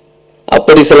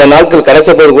 அப்படி சில நாட்கள் கிடைச்ச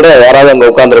போது கூட யாராவது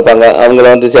அங்கே உட்காந்துருப்பாங்க, அவங்கள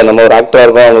வந்து சரி நம்ம ஒரு ஆக்டராக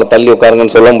இருக்கோம் அவங்கள தள்ளி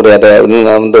உட்காருங்கன்னு சொல்ல முடியாது அப்படின்னு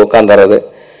நான் வந்து உட்காந்துறது.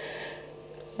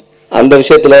 அந்த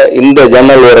விஷயத்தில் இந்த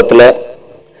ஜன்னல் ஓரத்தில்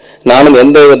நானும்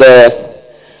எந்த வித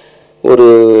ஒரு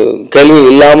கேள்வி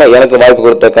இல்லாமல் எனக்கு வாய்ப்பு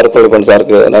கொடுத்த கருப்பழனியப்பன்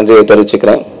சாருக்கு நன்றியை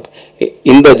தெரிவிச்சுக்கிறேன்.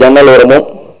 இந்த ஜன்னல் ஓரமும்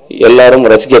எல்லாரும்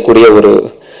ரசிக்கக்கூடிய ஒரு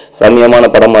ரம்மியமான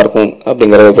படமாக இருக்கும்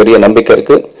அப்படிங்கிற பெரிய நம்பிக்கை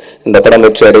இருக்குது. இந்த படம்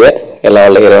வெற்றி அடைய எல்லா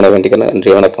இறைவனை வேண்டிக்கிறேன்.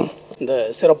 நன்றி, வணக்கம். இந்த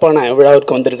சிறப்பான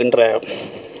விழாவிற்கு வந்திருக்கின்ற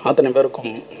அத்தனை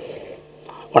பேருக்கும்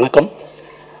வணக்கம்.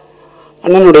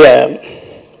 அண்ணனுடைய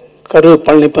கரு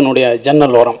பழனியப்பனுடைய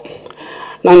ஜன்னல் ஓரம்,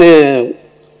 நான்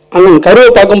அண்ணன் கருவை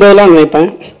பார்க்கும்போதெல்லாம் நினைப்பேன்,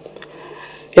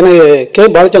 எனக்கு கே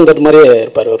பாலச்சந்தர் மாதிரியே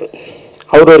இருப்பார்.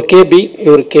 அவர் ஒரு கேபி,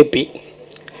 இவர் கேபி.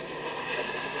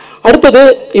 அடுத்தது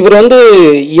இவர் வந்து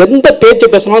எந்த பேச்சு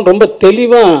பேசினாலும் ரொம்ப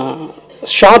தெளிவாக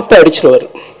ஷார்ப்பாக அடிச்சிடுவார்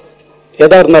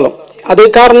எதாக இருந்தாலும். அது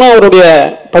காரணம் அவருடைய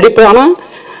படிப்பு. ஆனால்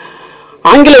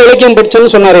ஆங்கில இலக்கியம்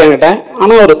படித்தோன்னு சொன்னார் என்கிட்ட,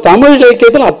 ஆனால் அவர் தமிழ்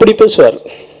இலக்கியத்தில் அப்படி பேசுவார்.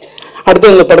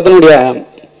 அடுத்து இந்த படத்தினுடைய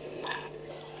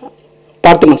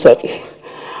பார்த்திபன் சார்.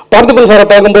 பார்த்திபன் சாரை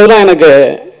பார்க்கும்போது தான் எனக்கு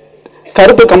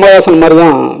கருப்பு கமலஹாசன் மாதிரி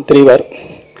தான் தெரிவார்.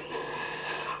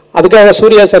 அதுக்காக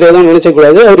சூர்யா சார் எதுவும்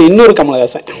நினைச்சக்கூடாது, அவர் இன்னொரு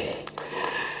கமலஹாசன்.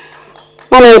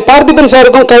 நான் பார்த்திபன்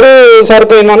சாருக்கும் கரு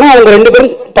சாருக்கும் என்னன்னா, அவங்க 2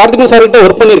 பேரும் பார்த்திபன் சார்கிட்ட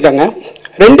ஒர்க் பண்ணியிருக்காங்க.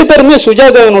 2 பேருமே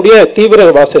சுஜாதாவினுடைய தீவிர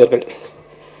வாசகர்கள்.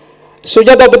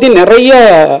 சுஜாதா பற்றி நிறைய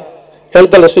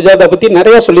எழுத்தாளர் சுஜாதா பற்றி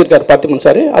நிறையா சொல்லியிருக்காரு பார்த்திபன்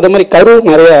சார். அதே மாதிரி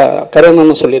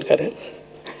கருன்னு சொல்லியிருக்காரு.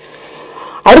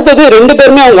 அடுத்தது 2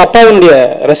 பேருமே அவங்க அப்பாவினுடைய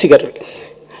ரசிகர்கள்.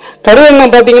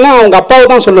 கருவண்ணன் பார்த்தீங்கன்னா அவங்க அப்பாவை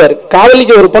தான் சொல்லுவார்.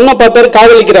 காதலிக்க ஒரு பொண்ணை பார்த்தாரு,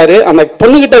 காதலிக்கிறாரு. அந்த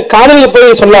பொண்ணுகிட்ட காதலிக்க போய்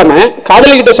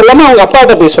காதலிக்கிட்ட சொல்லாம அவங்க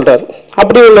அப்பாட்ட போய் சொல்றாரு.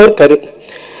 அப்படி உள்ளவர் கரு.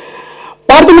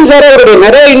 பார்த்திபன் சார் அவருடைய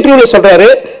நிறைய இன்டர்வியூல சொல்றாரு,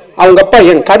 அவங்க அப்பா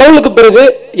என் கடவுளுக்கு பிறகு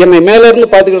என்னை மேல இருந்து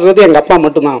பார்த்துக்கிறது எங்க அப்பா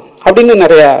மட்டும்தான் அப்படின்னு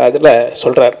நிறைய இதுல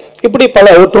சொல்றாரு. இப்படி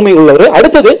பல ஒற்றுமை உள்ளவர்.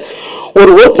 அடுத்தது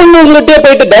ஒரு ஒப்பந்தங்கள்கிட்டே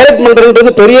போயிட்டு டைரக்ட்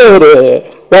பண்றதுன்றது பெரிய ஒரு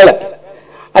வேலை.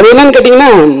 அது என்னன்னு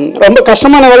கேட்டீங்கன்னா ரொம்ப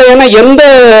கஷ்டமான வேலை. ஏன்னா எந்த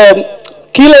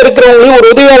கீழே இருக்கிறவங்களையும் ஒரு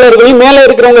உதவியாளர்களையும் மேலே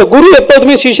இருக்கிறவங்க குரு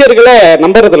எப்போதுமே சிஷியர்களை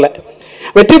நம்புறதில்ல,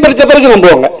 வெற்றி பெற்ற பிறகு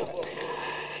நம்புவாங்க.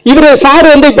 இவர் சார்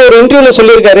இப்போ ஒரு இன்டர்வியூல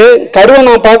சொல்லியிருக்காரு, கருவை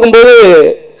நான் பார்க்கும்போது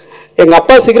எங்க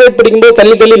அப்பா சிகரெட் பிடிக்கும்போது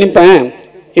தள்ளி தள்ளி நிற்பேன்.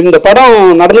 இந்த படம்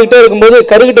நடந்துகிட்டே இருக்கும்போது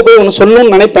கருகிட்ட போய் ஒன்று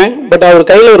சொல்லணும்னு நினைப்பேன், பட் அவர்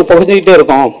கையில் ஒரு புகஞ்சிக்கிட்டே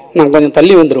இருக்கும், நான் கொஞ்சம்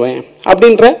தள்ளி வந்துடுவேன்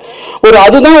அப்படின்ற ஒரு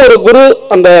அதுதான் ஒரு குரு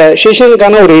அந்த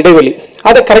சிஷியனுக்கான ஒரு இடைவெளி.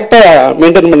 அதை கரெக்டாக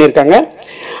மெயின்டைன் பண்ணியிருக்காங்க.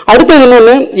 அடுத்தது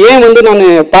இன்னொன்று, ஏன் நான்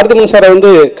பார்த்திபன் சாரை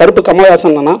கருப்பு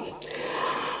கமலஹாசன்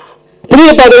புதிய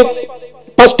பாதை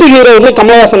ஃபர்ஸ்ட் ஹீரோ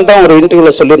கமலஹாசன் தான் ஒரு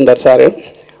இன்டர்வியூல சொல்லியிருந்தார் சார்.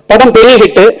 படம் பெரிய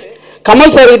ஹிட்டு.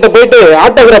 கமல் சார் கிட்ட போயிட்டு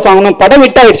ஆட்டோகிராஃப் வாங்கணும், படம்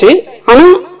ஹிட் ஆயிடுச்சு.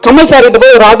 ஆனால் கமல் சார் கிட்ட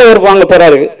போய் ஒரு ஆட்டோகிராஃப் வாங்க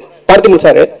போறாரு பார்த்திபன்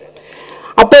சார்.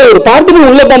 அப்போ ஒரு பார்த்திபன்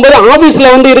உள்ள போகும்போது ஆபீஸ்ல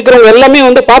இருக்கிறவங்க எல்லாமே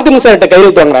பார்த்திபன் சார்கிட்ட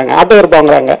கையெழுத்து வாங்குறாங்க, ஆட்டோகிராஃப்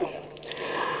வாங்குறாங்க.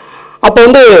 அப்போ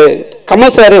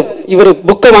கமல் சார் இவர்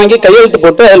புக்கை வாங்கி கையெழுத்து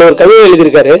போட்டு அதில் ஒரு கவிதை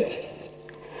எழுதியிருக்காரு.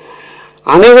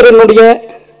 அனைவருடைய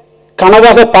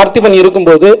கனவாக பார்த்திபன்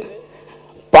இருக்கும்போது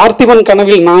பார்த்திபன்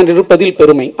கனவில் நான் இருப்பதில்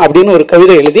பெருமை அப்படின்னு ஒரு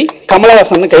கவிதை எழுதி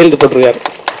கமலஹாசன் கையெழுத்து போட்டிருக்காரு.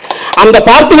 அந்த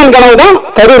பார்த்திபன் கனவு தான்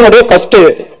கருவனுடைய ஃபர்ஸ்ட்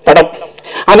படம்.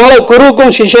 அதனால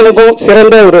குருவுக்கும் சிஷியனுக்கும்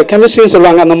சிறந்த ஒரு கெமிஸ்ட்ரின்னு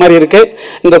சொல்லுவாங்க, அந்த மாதிரி இருக்கு.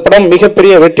 இந்த படம்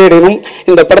மிகப்பெரிய வெற்றி அடையணும்.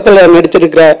 இந்த படத்துல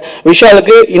நடிச்சிருக்கிற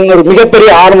விஷாலுக்கு இன்னொரு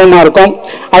மிகப்பெரிய ஆர்வமா இருக்கும்.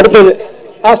 அடுத்தது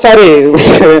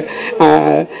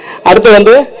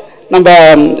அடுத்து நம்ம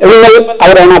விமல்,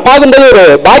 அவரை நான் பார்க்கும்போது ஒரு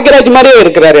பாக்யராஜ் மாதிரியே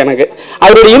இருக்கிறாரு எனக்கு.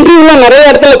 அவருடைய இன்டர்வியூல நிறைய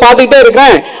இடத்துல பார்த்துக்கிட்டே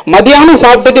இருக்கேன். மதியானம்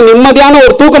சாப்பிட்டுட்டு நிம்மதியான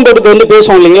ஒரு தூக்கம் போட்டுட்டு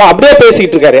பேசுவோம் இல்லைங்களா, அப்படியே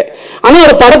பேசிக்கிட்டு இருக்காரு. ஆனால்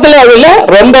ஒரு படத்துல அதில்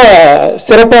ரொம்ப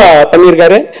சிறப்பாக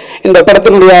பண்ணியிருக்காரு. இந்த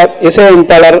படத்தினுடைய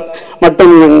இசையமைப்பாளர்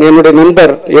மற்றும் என்னுடைய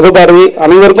நண்பர் யுகபாரதி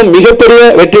அனைவருக்கும் மிகப்பெரிய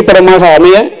வெற்றி படமாக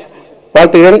அமைய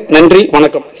வாழ்த்துகிறேன். நன்றி,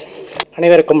 வணக்கம்.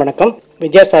 அனைவருக்கும் வணக்கம்.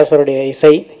 வித்யாசாகருடைய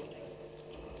இசை,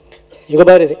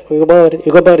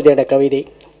 யுகபாரதியோட கவிதை,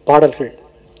 பாடல்கள்,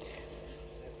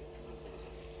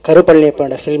 கரு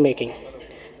பழனியப்பனோட ஃபில்ம் மேக்கிங்,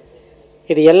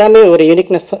 இது எல்லாமே ஒரு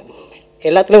யூனிக்னஸ்,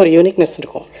 எல்லாத்துலேயும் ஒரு யூனிக்னஸ்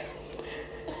இருக்கும்.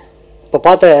 இப்போ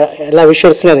பார்த்த எல்லா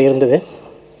விஷுவல்ஸ்லையும் அது இருந்தது.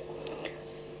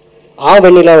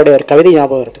 வெண்ணிலாவுடைய ஒரு கவிதை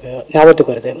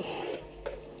ஞாபகத்துக்கு வருது.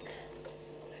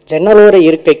 ஜன்னலோர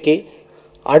இருக்கைக்கு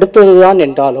அடுத்ததுதான்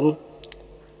என்றாலும்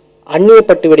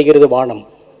அந்நியப்பட்டு விடுகிறது வானம்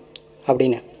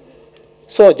அப்படின்னு.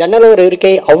 ஸோ ஜன்னலோர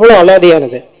இருக்கை அவ்வளோ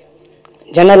அலாதியானது.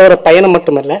 ஜன்னலோர பயணம்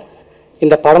மட்டுமல்ல,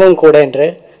 இந்த படமும் கூட என்று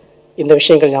இந்த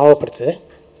விஷயங்கள் ஞாபகப்படுத்துது,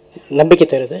 நம்பிக்கை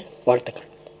தருது. வாழ்த்துக்கள்.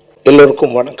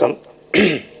 எல்லோருக்கும் வணக்கம்.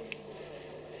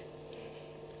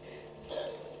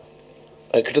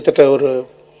 கிட்டத்தட்ட ஒரு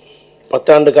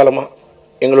 10 ஆண்டு காலமாக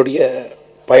எங்களுடைய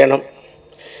பயணம்,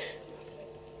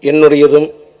 என்னுடையதும்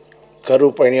கரு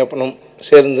பழனியப்பனும்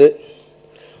சேர்ந்து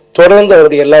தொடர்ந்து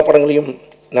அவருடைய எல்லா படங்களையும்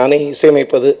நானே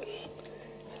இசையமைப்பது,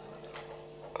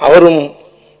 அவரும்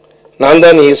நான்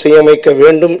தான் இசையமைக்க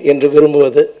வேண்டும் என்று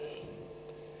விரும்புவது,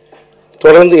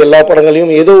 தொடர்ந்து எல்லா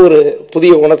படங்களையும் ஏதோ ஒரு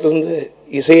புதிய கோணத்திலிருந்து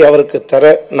இசை அவருக்கு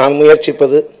தர நான்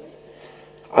முயற்சிப்பது,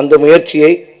 அந்த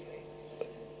முயற்சியை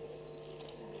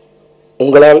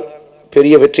உங்களால்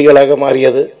பெரிய வெற்றிகளாக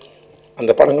மாறியது,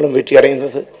 அந்த படங்களும் வெற்றி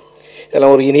அடைந்தது.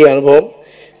 இதெல்லாம் ஒரு இனிய அனுபவம்.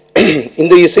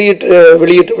 இந்த இசை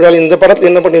வெளியீட்டு விழாவில் இந்த படத்தில்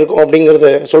என்ன பண்ணியிருக்கோம் அப்படிங்கிறத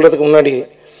சொல்கிறதுக்கு முன்னாடி,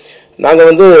 நாங்கள்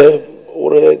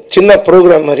ஒரு சின்ன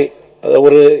ப்ரோக்ராம் மாதிரி, அது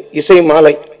ஒரு இசை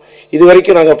மாலை, இது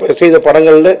வரைக்கும் நாங்கள் செய்த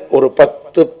படங்களில் ஒரு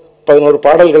 10-11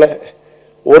 பாடல்களை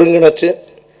ஒருங்கிணைச்சு,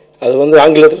 அது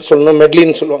ஆங்கிலத்தில் சொல்லணும்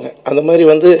மெட்லின்னு சொல்லுவாங்க, அந்த மாதிரி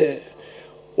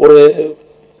ஒரு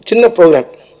சின்ன ப்ரோக்ராம்.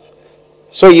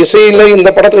 ஸோ இசையில் இந்த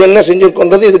படத்தில் என்ன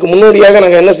செஞ்சுருக்கோன்றது, இதுக்கு முன்னோடியாக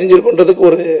நாங்கள் என்ன செஞ்சுருக்கோன்றதுக்கு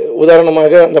ஒரு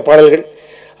உதாரணமாக அந்த பாடல்கள்.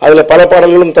 அதில் பல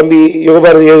பாடல்களும் தம்பி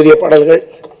யுகபாரதி எழுதிய பாடல்கள்.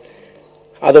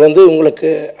 அதை உங்களுக்கு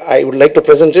I would like to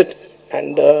present it.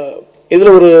 And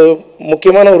இதில் ஒரு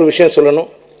முக்கியமான ஒரு விஷயம் சொல்லணும்.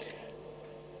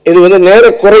 இது வந்து நேர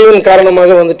குறைவின்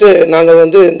காரணமாக வந்துட்டு நாங்கள்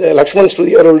வந்து இந்த லக்ஷ்மண்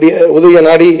ஸ்ருதி அவர்களுடைய உதவியை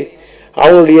நாடி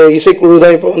அவங்களுடைய இசைக்குழு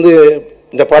தான் இப்போ வந்து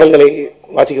இந்த பாடல்களை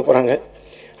வாசிக்க போகிறாங்க.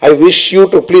 I wish you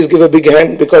to please give a big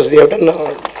hand because they have done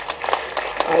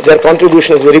their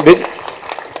contribution is very big.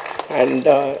 And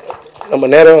நம்ம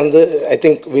நேரம் வந்து I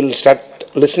think we'll start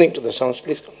listening to the songs.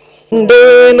 Please come.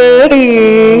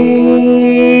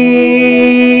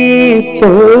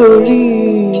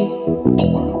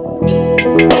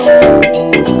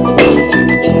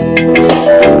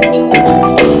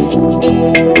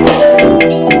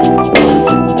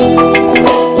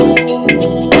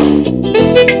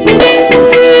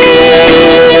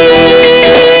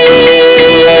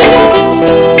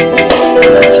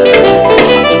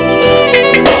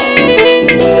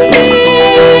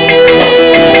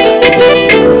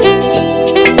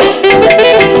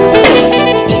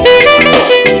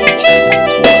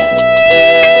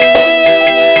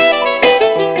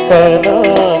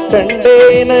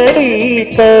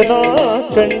 கனா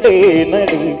கண்டே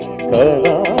நடி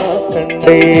கனா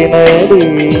கண்டே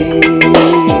நடி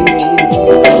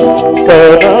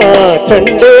கனா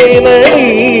கண்டே நடி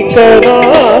கனா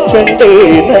கண்டே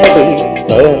நடி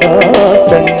கனா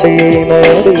கண்டே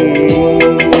நடி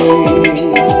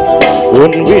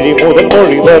உன் விழி முதல்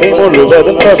மொழி வரை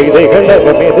முழுவதும் கவிதைகள்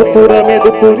அகமெது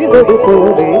புறமெது புரிதது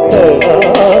போலே கனா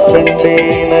கண்டே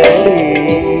நடி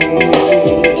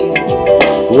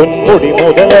உன் முடி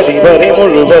முதல் அடி வரை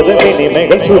முழுவதும்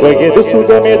இனிமைகள் சுவையது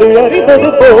சுகமெது அறிந்தது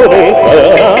போலே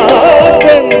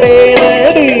கண்டே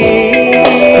நடி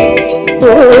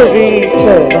தோழி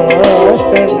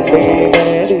கண்டே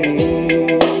நடி.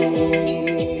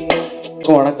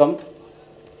 வணக்கம்.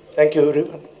 தேங்க்யூ.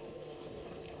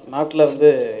 நாட்டில் வந்து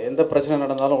எந்த பிரச்சனை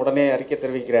நடந்தாலும் உடனே அறிக்கை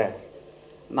தெரிவிக்கிற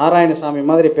நாராயணசாமி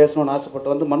மாதிரி பேசணும்னு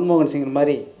ஆசைப்பட்டு வந்து மன்மோகன் சிங்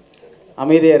மாதிரி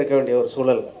அமைதியாக இருக்க வேண்டிய ஒரு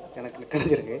சூழல் எனக்கு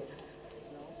கிடைச்சிருக்கு.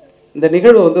 இந்த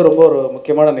நிகழ்வு வந்து ரொம்ப ஒரு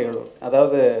முக்கியமான நிகழ்வு.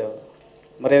 அதாவது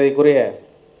மரியாதைக்குரிய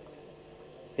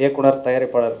இயக்குனர்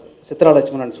தயாரிப்பாளர் சித்ரா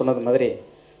லட்சுமணன் சொன்னது மாதிரி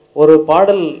ஒரு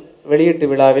பாடல் வெளியீட்டு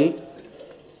விழாவில்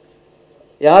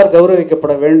யார்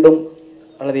கௌரவிக்கப்பட வேண்டும்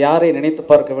அல்லது யாரை நினைத்து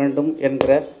பார்க்க வேண்டும்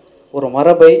என்ற ஒரு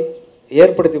மரபை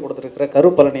ஏற்படுத்தி கொடுத்திருக்கிற கரு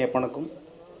பழனியப்பனுக்கும்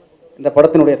இந்த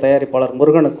படத்தினுடைய தயாரிப்பாளர்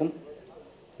முருகனுக்கும்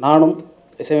நானும்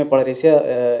இசையமைப்பாளர்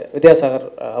வித்யாசாகர்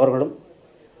அவர்களும்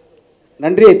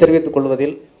நன்றியை தெரிவித்துக்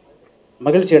கொள்வதில்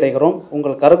மகிழ்ச்சி அடைகிறோம்.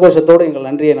 உங்கள் கரகோஷத்தோடு எங்கள்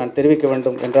நன்றியை நான் தெரிவிக்க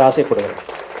வேண்டும் என்று ஆசைப்படுகிறேன்.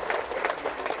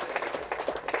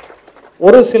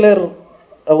 ஒரு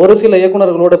சில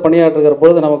இயக்குநர்களோடு பணியாற்றுகிற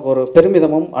பொழுது நமக்கு ஒரு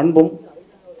பெருமிதமும் அன்பும்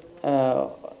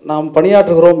நாம்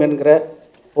பணியாற்றுகிறோம் என்கிற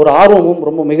ஒரு ஆர்வமும்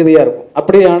ரொம்ப மிகுதியாக இருக்கும்.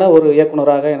 அப்படியான ஒரு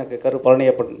இயக்குனராக எனக்கு கரு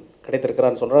பழனியப்பன்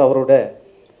கிடைத்திருக்கிறான்னு சொல்கிறேன். அவரோட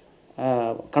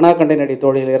கனாகண்டை நடி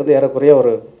தோழியிலிருந்து ஏறக்குறைய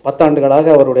ஒரு 10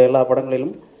 ஆண்டுகளாக அவருடைய எல்லா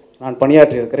படங்களிலும் நான்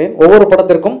பணியாற்றியிருக்கிறேன். ஒவ்வொரு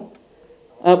படத்திற்கும்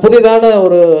புதிதான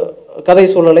ஒரு கதை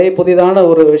சூழலை, புதிதான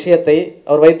ஒரு விஷயத்தை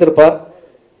அவர் வைத்திருப்பார்.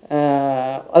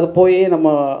 அது போய் நம்ம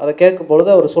அதை கேட்கும் பொழுது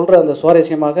அவர் சொல்கிற அந்த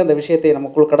சுவாரஸ்யமாக அந்த விஷயத்தை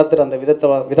நமக்குள் கடத்துகிற அந்த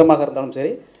விதமாக இருந்தாலும்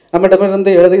சரி,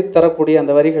 நம்மிடமிருந்து எழுதி தரக்கூடிய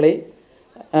அந்த வரிகளை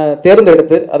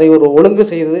தேர்ந்தெடுத்து அதை ஒரு ஒழுங்கு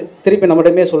செய்து திருப்பி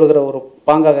நம்மிடமே சொல்லுகிற ஒரு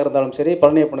பாங்காக இருந்தாலும் சரி,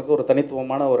 பழனியப்பனுக்கு ஒரு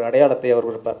தனித்துவமான ஒரு அடையாளத்தை அவர்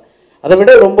இருப்பார். அதை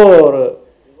விட ரொம்ப ஒரு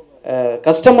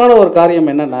கஷ்டமான ஒரு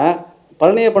காரியம் என்னென்னா,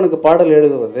 பழனியப்பனுக்கு பாடல்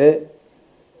எழுதுவது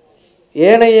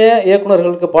ஏனைய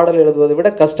இயக்குநர்களுக்கு பாடல் எழுதுவதை விட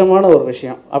கஷ்டமான ஒரு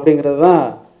விஷயம் அப்படிங்கிறது தான்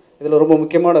இதில் ரொம்ப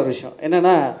முக்கியமான ஒரு விஷயம்.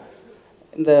 என்னென்னா,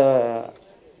 இந்த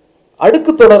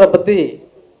அடுக்கு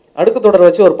தொடரை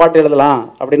வச்சு ஒரு பாட்டு எழுதலாம்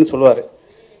அப்படின்னு சொல்லுவார்.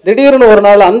 திடீர்னு ஒரு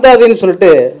நாள் அந்தாதின்னு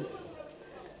சொல்லிட்டு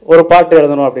ஒரு பாட்டு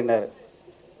எழுதணும் அப்படின்னாரு.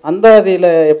 அந்தாதியில்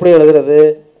எப்படி எழுதுறது,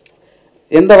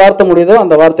 எந்த வார்த்தை முடியுதோ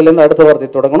அந்த வார்த்தையிலேருந்து அடுத்த வார்த்தை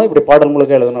தொடங்கணும், இப்படி பாடல்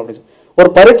முழுக்க எழுதணும் அப்படின்னு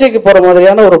ஒரு பரீட்சைக்கு போகிற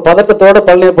மாதிரியான ஒரு பதட்டத்தோட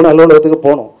பழனியப்பன் அலுவலகத்துக்கு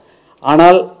போகணும்.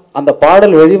 ஆனால் அந்த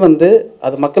பாடல் வெளிவந்து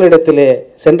அது மக்களிடத்திலே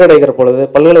சென்றடைகிற பொழுது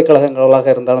பல்கலைக்கழகங்களாக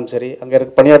இருந்தாலும் சரி, அங்கே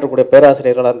பணியாற்றக்கூடிய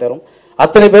பேராசிரியர்களாக இருந்தாலும்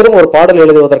அத்தனை பேரும் ஒரு பாடல்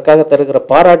எழுதுவதற்காக தருகிற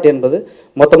பாராட்டு என்பது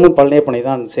மொத்தமும் பழனியப்பனை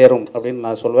தான் சேரும் அப்படின்னு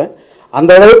நான் சொல்வேன்.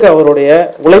 அந்த அளவுக்கு அவருடைய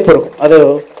உழைப்பு இருக்கும். அது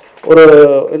ஒரு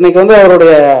இன்னைக்கு வந்து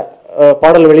அவருடைய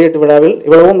பாடல் வெளியீட்டு விழாவில்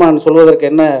இவ்வளவும் நான் சொல்வதற்கு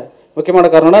என்ன முக்கியமான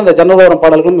காரணம்னா, இந்த ஜன்னல் ஓரம்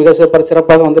பாடல்களும் மிக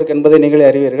சிறப்பாக வந்திருக்கு என்பதை நீங்களே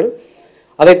அறிவீர்கள்.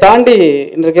 அதை தாண்டி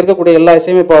இன்றைக்கு இருக்கக்கூடிய எல்லா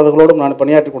இசையமைப்பாளர்களோடும் நான்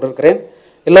பணியாற்றி கொண்டிருக்கிறேன்.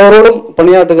 எல்லோரோடும்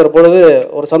பணியாற்றுகிற பொழுது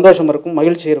ஒரு சந்தோஷம் இருக்கும்,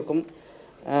 மகிழ்ச்சி இருக்கும்.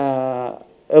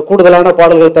 கூடுதலான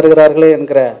பாடல்கள் தருகிறார்களே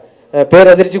என்கிற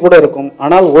பேரதிர்ச்சி கூட இருக்கும்.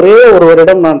 ஆனால் ஒரே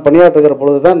ஒருவரிடம் நான் பணியாற்றுகிற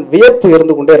பொழுது தான் வியப்பு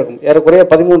இருந்து கொண்டே இருக்கும். ஏறக்குறைய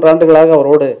 13 ஆண்டுகளாக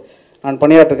அவரோடு நான்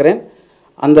பணியாற்றுகிறேன்.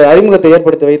 அந்த அறிமுகத்தை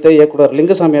ஏற்படுத்தி வைத்த இயக்குனர்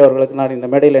லிங்குசாமி அவர்களுக்கு நான் இந்த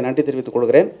மேடையில் நன்றி தெரிவித்துக்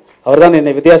கொள்கிறேன். அவர்தான்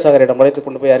என்னை வித்யாசாகரிடம் அழைத்து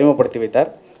கொண்டு போய் அறிமுகப்படுத்தி வைத்தார்.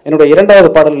 என்னுடைய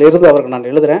 2வது பாடலில் இருந்து அவருக்கு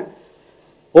நான் எழுதுகிறேன்.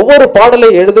 ஒவ்வொரு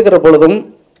பாடலை எழுதுகிற பொழுதும்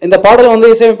இந்த பாடலை வந்து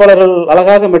இசையமைப்பாளர்கள்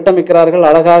அழகாக மெட்டமைக்கிறார்கள்,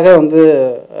 அழகாக வந்து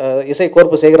இசை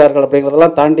கோர்ப்பு செய்கிறார்கள்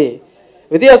அப்படிங்கிறதெல்லாம் தாண்டி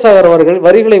வித்யாசாகர் அவர்கள்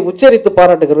வரிகளை உச்சரித்து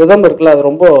பாராட்டுகிற விதம் இருக்குல்ல, அது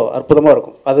ரொம்ப அற்புதமாக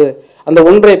இருக்கும். அது அந்த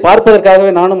ஒன்றை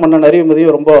பார்ப்பதற்காகவே நானும் மன்னன்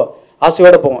அறிவுமதியும் ரொம்ப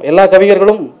ஆசையோடு போவோம். எல்லா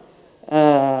கவிஞர்களும்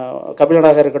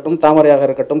கபிலனாக இருக்கட்டும், தாமரையாக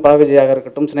இருக்கட்டும், பாவிஜியாக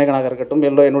இருக்கட்டும், சினேகனாக இருக்கட்டும்,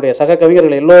 என்னுடைய சக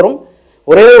கவிஞர்கள் எல்லோரும்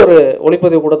ஒரே ஒரு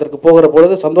ஒளிப்பதிவு கூடத்திற்கு போகிற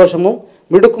பொழுது சந்தோஷமும்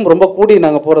மிடுக்கும் ரொம்ப கூடி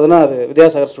நாங்கள் போகிறதுனா அது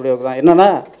வித்யாசாகர் ஸ்டுடியோவுக்கு தான். என்னென்னா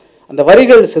அந்த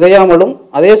வரிகள் சிதையாமலும்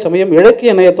அதே சமயம்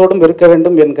இலக்கிய நயத்தோடும் இருக்க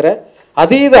வேண்டும் என்கிற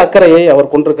அதீத அக்கறையை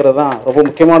அவர் கொண்டிருக்கிறது தான் ரொம்ப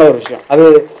முக்கியமான ஒரு விஷயம்.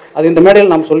 அது இந்த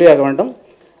மேடையில் நாம் சொல்லியாக வேண்டும்.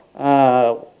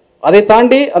 அதை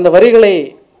தாண்டி அந்த வரிகளை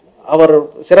அவர்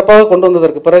சிறப்பாக கொண்டு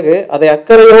வந்ததற்கு பிறகு அதை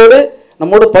அக்கறையோடு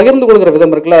நம்மோடு பகிர்ந்து கொள்கிற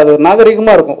விதம் இருக்குல்ல, அது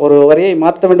நாகரிகமாக இருக்கும். ஒரு வரியை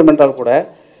மாற்ற வேண்டும் என்றால் கூட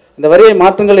இந்த வரியை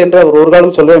மாற்றுங்கள் என்று அவர் ஒரு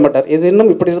காலம் சொல்லவே மாட்டார். இது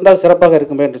இன்னும் இப்படி இருந்தால் சிறப்பாக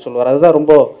இருக்குமே என்று சொல்வார். அதுதான்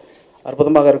ரொம்ப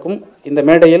அற்புதமாக இருக்கும். இந்த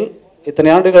மேடையில் இத்தனை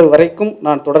ஆண்டுகள் வரைக்கும்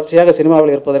நான் தொடர்ச்சியாக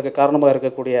சினிமாவில் இருப்பதற்கு காரணமாக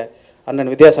இருக்கக்கூடிய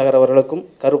அண்ணன் வித்யாசாகர் அவர்களுக்கும்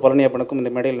கரு பழனியப்பனுக்கும்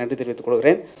இந்த மேடையில் நன்றி தெரிவித்துக்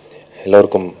கொள்கிறேன்.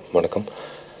 எல்லோருக்கும் வணக்கம்.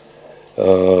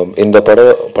 இந்த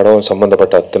படம்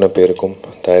சம்பந்தப்பட்ட அத்தனை பேருக்கும்,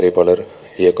 தயாரிப்பாளர்,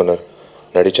 இயக்குனர்,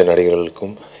 நடித்த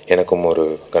நடிகர்களுக்கும் எனக்கும் ஒரு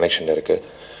கனெக்ஷன் இருக்குது.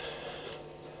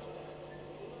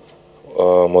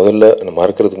 முதல்ல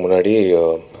மறக்கிறதுக்கு முன்னாடி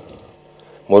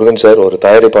முருகன் சார் ஒரு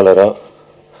தயாரிப்பாளராக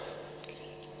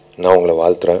நான் உங்களை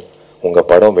வாழ்த்துறேன். உங்கள்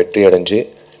படம் வெற்றி அடைஞ்சு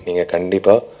நீங்கள்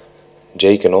கண்டிப்பாக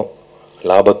ஜெயிக்கணும்,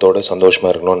 லாபத்தோடு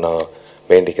சந்தோஷமாக இருக்கணும்னு நான்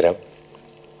வேண்டிக்கிறேன்.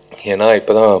 ஏன்னா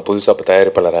இப்போ தான் புதுசாக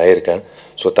தயாரிப்பாளர் ஆகியிருக்கேன்.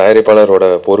 ஸோ தயாரிப்பாளரோட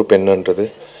பொறுப்பு என்னன்றது,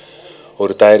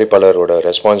 ஒரு தயாரிப்பாளரோட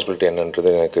ரெஸ்பான்சிபிலிட்டி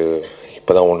என்னன்றது எனக்கு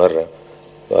இப்போ தான் உணர்றேன்.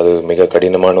 அது மிக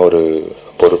கடினமான ஒரு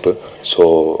பொறுப்பு. ஸோ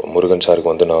முருகன்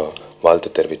சாருக்கு வந்து நான்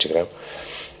வாழ்த்து தெரிவிச்சுக்கிறேன்.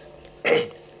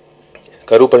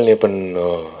 கரு பழனியப்பன்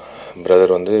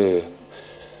பிரதர் வந்து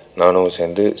நானும்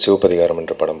சேர்ந்து சிவபதிகாரம்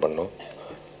என்ற படம் பண்ணோம்.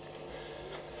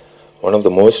 ஒன் ஆஃப்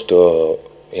த மோஸ்ட்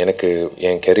எனக்கு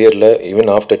என் கெரியரில்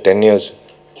ஈவன் ஆஃப்டர் 10 years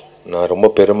நான் ரொம்ப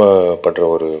பெருமைப்படுற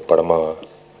ஒரு படமாக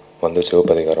வந்து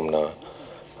சிவபதிகாரம் நான்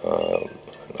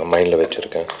மைண்டில்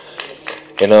வச்சுருக்கேன்.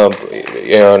 ஏன்னா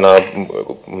நான்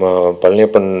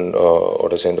பழனியப்பன்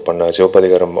ஓட சேர்ந்து பண்ண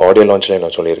சிவபதிகாரம் ஆடியோ லான்ச்சில்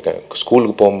நான் சொல்லியிருக்கேன்.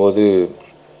 ஸ்கூலுக்கு போகும்போது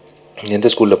எந்த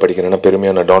ஸ்கூலில் படிக்கிறேன்னா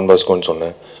பெருமையாக நான் டான் பாஸ்கோன்னு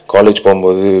சொன்னேன். காலேஜ்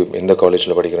போகும்போது எந்த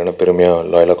காலேஜில் படிக்கிறேன்னா பெருமையாக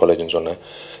லாயலா காலேஜ்னு சொன்னேன்.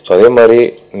 ஸோ அதே மாதிரி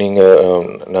நீங்கள்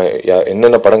நான்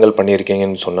என்னென்ன படங்கள்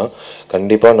பண்ணியிருக்கீங்கன்னு சொன்னால்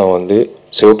கண்டிப்பாக நான் வந்து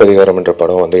சிவபதிகாரம் என்ற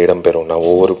படம் வந்து இடம்பெறும். நான்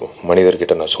ஒவ்வொரு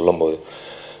மனிதர்கிட்ட நான் சொல்லும்போது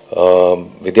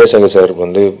வித்யாசாகர் சார்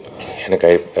வந்து எனக்கு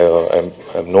ஐ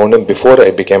known him before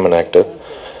I became an actor.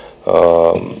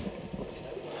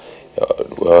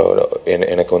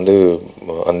 எனக்கு வந்து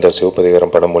அந்த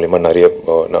சிவபதிகாரம் படம் மூலிமா நிறைய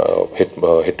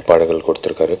ஹிட் பாடல்கள்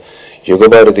கொடுத்துருக்காரு.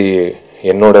 யுகபாரதி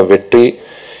என்னோட வெற்றி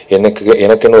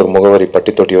எனக்குன்னு ஒரு முகவரி,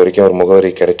 பட்டி தொட்டி வரைக்கும் ஒரு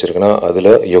முகவரி கிடைச்சிருக்குன்னா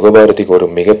அதில் யுகபாரதிக்கு ஒரு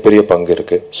மிகப்பெரிய பங்கு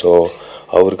இருக்குது. ஸோ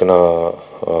அவருக்கு நான்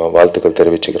வாழ்த்துக்கள்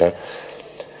தெரிவிச்சுக்கிறேன்.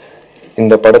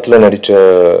 இந்த படத்தில் நடித்த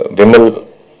விமல்,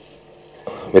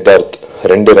 விதார்த்,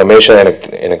 2 ரமேஷா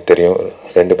எனக்கு தெரியும்.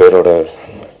 2 பேரோட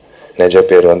நிஜ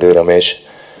பேர் வந்து ரமேஷ்.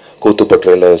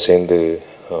 கூத்துப்பற்றையில் சேர்ந்து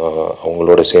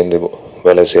அவங்களோட சேர்ந்து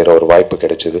வேலை செய்கிற ஒரு வாய்ப்பு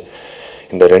கிடைச்சிது.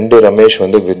 இந்த 2 ரமேஷ்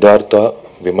வந்து விதார்த்தா,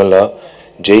 விமலா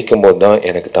ஜெயிக்கும் போது தான்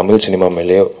எனக்கு தமிழ் சினிமா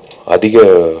மேலே அதிக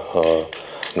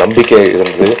நம்பிக்கை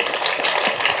இருந்தது,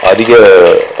 அதிக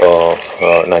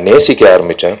நான் நேசிக்க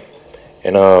ஆரம்பித்தேன்.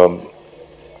 ஏன்னா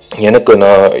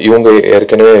இவங்க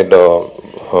ஏற்கனவே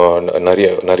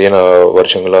நிறைய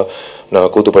வருஷங்களாக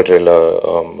நான் கூத்துப்பற்றையில்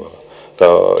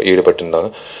ஈடுபட்டிருந்தாங்க.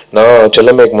 நான்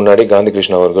செல்லமேக்கு முன்னாடி காந்தி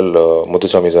கிருஷ்ணா அவர்கள்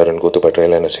முத்துசாமி சாரன்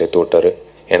கூத்துப்பற்றையில் என்னை சேர்த்து விட்டார்.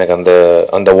 எனக்கு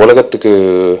அந்த உலகத்துக்கு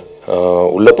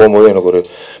உள்ளே போகும்போது எனக்கு ஒரு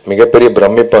மிகப்பெரிய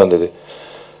பிரமிப்பாக இருந்தது.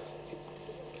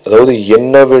 அதாவது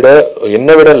என்னை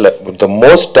விட இல்லை, த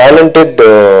மோஸ்ட் டேலண்டட்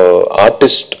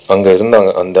ஆர்டிஸ்ட் அங்கே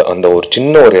இருந்தாங்க. அந்த ஒரு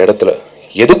சின்ன ஒரு இடத்துல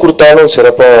எது கொடுத்தாலும்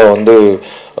சிறப்பாக வந்து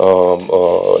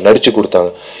நடித்து கொடுத்தாங்க.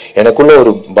 எனக்குள்ள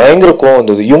ஒரு பயங்கர கோவம்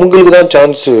வந்தது. இவங்களுக்கு தான்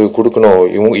சான்ஸ் கொடுக்கணும்,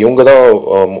 இவங்க தான்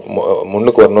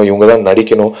முன்னுக்கு வரணும், இவங்க தான்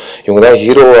நடிக்கணும், இவங்க தான்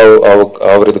ஹீரோ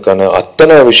ஆகிறதுக்கான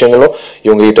அத்தனை விஷயங்களும்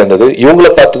இவங்க கிட்ட இருந்தது. இவங்கள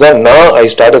பார்த்து தான் ஐ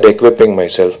ஸ்டார்டட் எக்விப்பிங் மை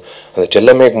செல்ஃப். அந்த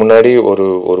செல்லமேக்கு முன்னாடி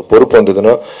ஒரு பொறுப்பு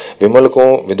வந்ததுன்னா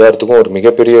விமலுக்கும் விதார்த்துக்கும் ஒரு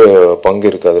மிகப்பெரிய பங்கு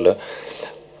இருக்குது அதில்.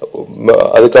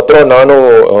 அதுக்கப்புறம் நானும்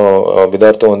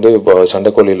விதார்த்தும் வந்து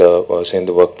சண்டைக்கோழியில்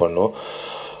சேர்ந்து ஒர்க் பண்ணோம்.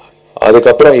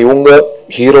 அதுக்கப்புறம் இவங்க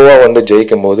ஹீரோவாக வந்து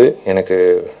ஜெயிக்கும் போது எனக்கு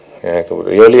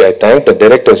really I thank the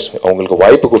directors. அவங்களுக்கு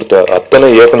வாய்ப்பு கொடுத்த அத்தனை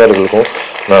இயக்குநர்களுக்கும்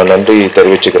நான் நன்றி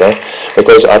தெரிவிச்சுக்கிறேன்.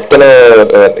 பிகாஸ் அத்தனை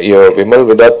விமல்,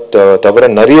 விதார்த் தவிர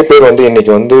நிறைய பேர் வந்து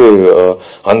இன்னைக்கு வந்து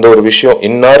அந்த ஒரு விஷயம்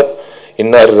இன்னார்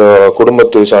இன்னார்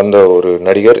குடும்பத்து சார்ந்த ஒரு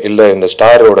நடிகர், இல்லை இந்த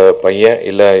ஸ்டாரோட பையன்,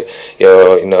 இல்லை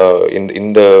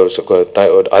இந்த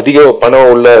அதிக பணம்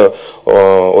உள்ள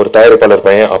ஒரு தயாரிப்பாளர்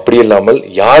பையன், அப்படி இல்லாமல்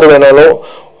யார் வேணாலும்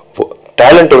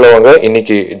டேலண்ட் உள்ளவங்க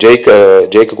இன்னைக்கு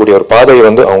ஜெயிக்கக்கூடிய ஒரு பாதையை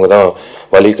வந்து அவங்க தான்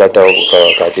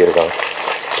காட்டியிருக்காங்க.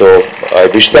 So I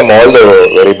wish them all the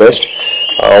very best.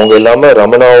 அவங்க இல்லாமல்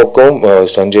ரமணாவுக்கும்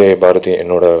சஞ்சய் பாரதி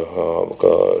என்னோட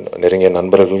நெருங்கிய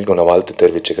நண்பர்களுக்கும் நான் வாழ்த்து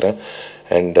தெரிவிச்சுக்கிறேன்.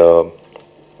 அண்ட்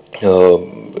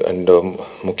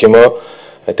முக்கியமாக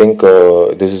I think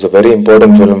this is a very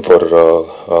important film for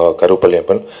கரு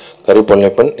பழனியப்பன். கரு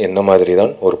பழனியப்பன் என்ன மாதிரி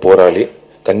தான் ஒரு போராளி.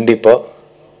 கண்டிப்பாக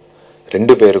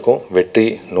 2 பேருக்கும் வெற்றி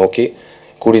நோக்கி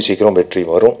கூடிய சீக்கிரம் வெற்றி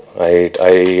வரும்.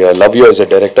 I love you as a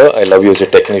director, I love you as a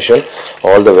technician,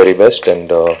 all the very best.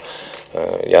 And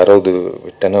யாராவது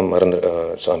விட்டேன்னா மறந்து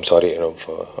ஐம் சாரி.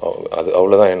 அது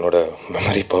அவ்வளோதான் என்னோட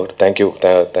memory power. Thank you,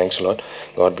 thanks lot.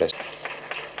 God plus.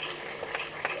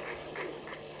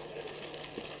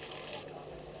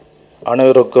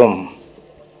 அனைவருக்கும்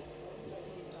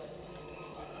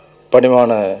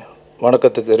பணிவான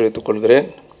வணக்கத்தை தெரிவித்துக் கொள்கிறேன்.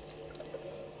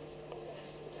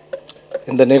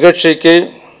 இந்த நிகழ்ச்சிக்கு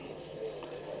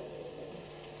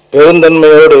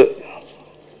பெருந்தன்மையோடு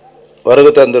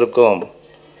வருகை தந்திருக்கும்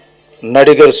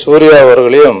நடிகர் சூர்யா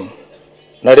அவர்களையும்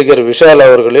நடிகர் விஷால்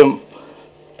அவர்களையும்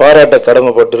பாராட்ட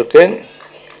கடமைப்பட்டிருக்கேன்.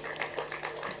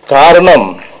 காரணம்,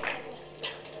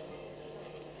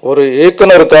 ஒரு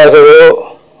இயக்குனருக்காகவோ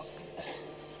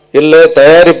இல்லை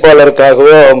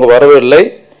தயாரிப்பாளருக்காகவோ அவங்க வரவில்லை.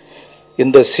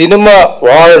 இந்த சினிமா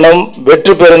வாழணும்,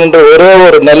 வெற்றி பெறுகின்ற ஒரே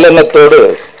ஒரு நல்லெண்ணத்தோடு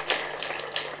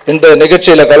இந்த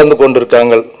நிகழ்ச்சியில் கலந்து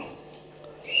கொண்டிருக்காங்க.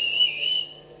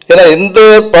 ஏன்னா இந்த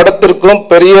படத்திற்கும்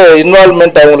பெரிய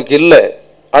இன்வால்மெண்ட் அவங்களுக்கு இல்லை.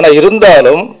 ஆனால்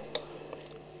இருந்தாலும்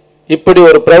இப்படி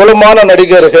ஒரு பிரபலமான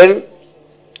நடிகர்கள்,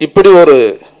 இப்படி ஒரு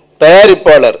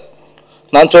தயாரிப்பாளர்,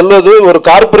 நான் சொல்வது ஒரு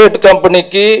கார்ப்பரேட்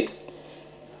கம்பெனிக்கு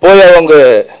போய் அவங்க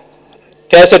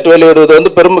கேசட் வெளியிடுவது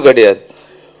வந்து பெருமை கிடையாது.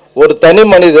 ஒரு தனி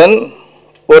மனிதன்,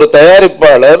 ஒரு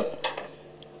தயாரிப்பாளர்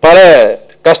பல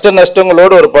கஷ்ட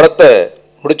நஷ்டங்களோடு ஒரு படத்தை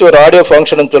முடிச்சு ஒரு ஆடியோ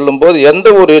ஃபங்க்ஷன் சொல்லும்போது எந்த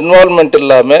ஒரு இன்வால்மெண்ட்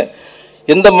இல்லாமல்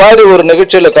இந்த மாதிரி ஒரு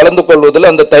நிகழ்ச்சியில் கலந்து கொள்வதில்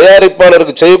அந்த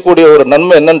தயாரிப்பாளருக்கு செய்யக்கூடிய ஒரு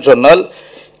நன்மை என்னன்னு சொன்னால்,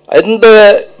 இந்த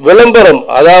விளம்பரம்,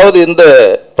 அதாவது இந்த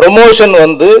ப்ரமோஷன்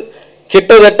வந்து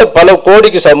கிட்டத்தட்ட பல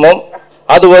கோடிக்கு சமம்.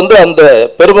 அது வந்து அந்த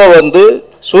பெருமை வந்து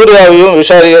சூர்யாவையும்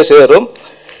விஷாலையும் சேரும்.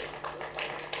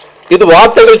 இது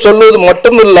வார்த்தைகள் சொல்வது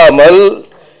மட்டும் இல்லாமல்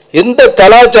இந்த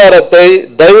கலாச்சாரத்தை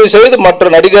தயவு செய்து மற்ற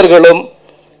நடிகர்களும்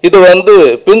இது வந்து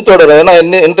பின்தொடர. ஏன்னா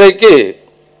இன்றைக்கு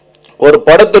ஒரு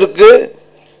படத்திற்கு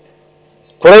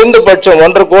குறைந்தபட்சம்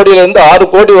 1.5 கோடியிலிருந்து 6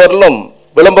 கோடி வரலும்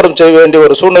விளம்பரம் செய்ய வேண்டிய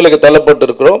ஒரு சூழ்நிலைக்கு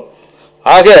தள்ளப்பட்டிருக்கிறோம்.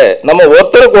 ஆக நம்ம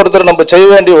ஒருத்தருக்கு ஒருத்தர் நம்ம செய்ய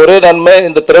வேண்டிய ஒரே நன்மை,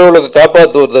 இந்த திரையுலகை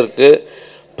காப்பாற்றுவதற்கு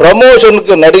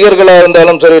ப்ரமோஷனுக்கு நடிகர்களாக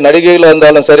இருந்தாலும் சரி, நடிகைகளாக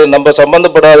இருந்தாலும் சரி, நம்ம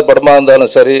சம்பந்தப்படாத படமாக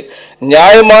இருந்தாலும் சரி,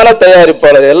 நியாயமான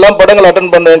தயாரிப்பாளர். எல்லாம் படங்கள்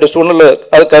அட்டன் பண்ண வேண்டிய சூழ்நிலை,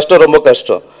 அது கஷ்டம், ரொம்ப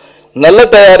கஷ்டம். நல்ல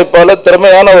தயாரிப்பாளர்,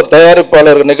 திறமையான ஒரு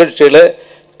தயாரிப்பாளர் நிகழ்ச்சியில்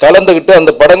கலந்துக்கிட்டு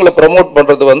அந்த படங்களை ப்ரமோட்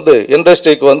பண்ணுறது வந்து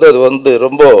இண்டஸ்ட்ரிக்கு வந்து அது வந்து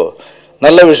ரொம்ப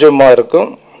நல்ல விஷயமா இருக்கும்.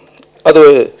 அது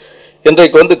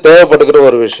இன்றைக்கு வந்து தேவைப்படுகிற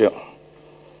ஒரு விஷயம்.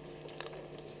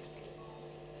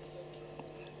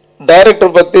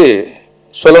 டைரக்டர் பற்றி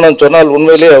சொல்லணும்னு சொன்னால்,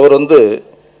 உண்மையிலேயே அவர் வந்து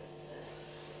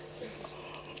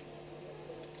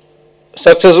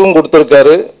சக்ஸஸும்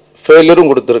கொடுத்துருக்காரு, ஃபெயிலியரும்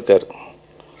கொடுத்துருக்காரு.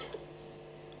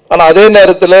 ஆனால் அதே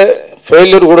நேரத்தில்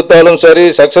ஃபெயிலியர் கொடுத்தாலும் சரி,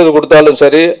 சக்ஸஸ் கொடுத்தாலும்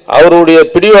சரி, அவருடைய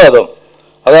பிடிவாதம்,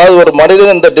 அதாவது ஒரு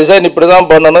மனிதன் இந்த டிசைன் இப்படி தான்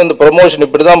பண்ணணும், இந்த ப்ரமோஷன்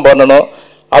இப்படி தான் பண்ணணும்,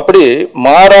 அப்படி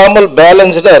மாறாமல்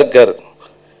பேலன்ஸ்டாக இருக்கார்.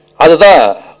 அதுதான்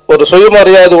ஒரு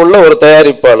சுயமரியாதை உள்ள ஒரு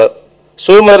தயாரிப்பாளர்.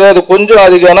 சுயமரியாதை கொஞ்சம்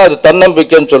அதிகம்னா அது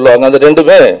தன்னம்பிக்கைன்னு சொல்லுவாங்க. அது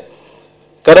ரெண்டுமே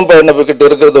கரும்பயணப்பிக்கிட்டு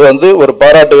இருக்கிறது வந்து ஒரு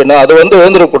பாராட்டு வேணும். அது வந்து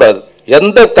எழுந்துடக்கூடாது.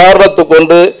 எந்த காரணத்தை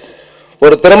கொண்டு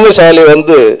ஒரு திறமைசாலி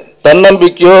வந்து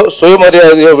தன்னம்பிக்கையோ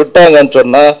சுயமரியாதையோ விட்டாங்கன்னு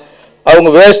சொன்னால் அவங்க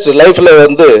வேஸ்ட், லைஃப்பில்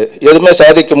வந்து எதுவுமே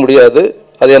சாதிக்க முடியாது.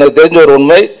 அது எனக்கு தெரிஞ்ச ஒரு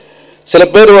உண்மை. சில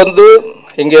பேர் வந்து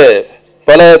இங்கே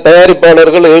பல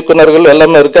தயாரிப்பாளர்கள், இயக்குநர்கள்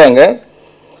எல்லாமே இருக்காங்க.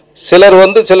 சிலர்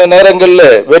வந்து சில நேரங்களில்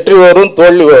வெற்றி வரும்,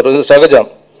 தோல்வி வரும், இது சகஜம்.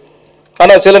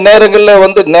 ஆனால் சில நேரங்களில்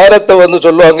வந்து நேரத்தை வந்து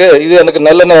சொல்லுவாங்க, இது எனக்கு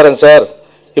நல்ல நேரம் சார்,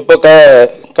 இப்போ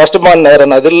கஷ்டமான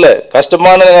நேரம். அது இல்லை,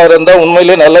 கஷ்டமான நேரம் தான்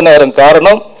உண்மையிலே நல்ல நேரம்.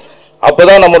 காரணம், அப்போ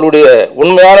தான் நம்மளுடைய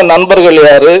உண்மையான நண்பர்கள்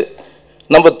யார்,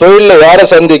 நம்ம தொழிலில் யாரை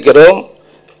சந்திக்கிறோம்,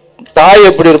 தாய்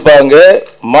எப்படி இருப்பாங்க,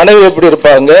 மனைவி எப்படி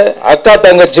இருப்பாங்க, அக்கா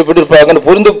தங்கச்சி எப்படி இருப்பாங்கன்னு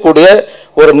புரிந்துக்கூடிய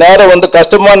ஒரு நேரம் வந்து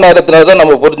கஷ்டமான நேரத்தினால தான்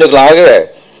நம்ம புரிஞ்சுக்கலாம். ஆக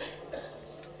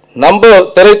நம்ம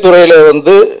திரைத்துறையில்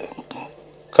வந்து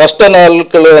கஷ்ட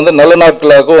நாட்களை வந்து நல்ல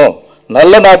நாட்களாகவும்,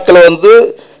 நல்ல நாட்களை வந்து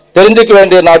தெரிஞ்சுக்க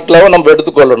வேண்டிய நாட்களாகவும் நம்ம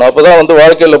எடுத்துக்கொள்ளணும். அப்போ தான் வந்து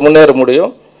வாழ்க்கையில் முன்னேற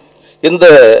முடியும். இந்த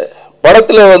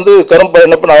படத்தில் வந்து கரும்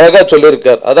பழனியப்பன் அழகாக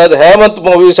சொல்லியிருக்கார். அதாவது ஹேமந்த்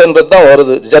மூவிஸ்ன்றது தான்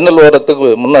வருது ஜன்னல் ஓரத்துக்கு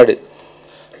முன்னாடி.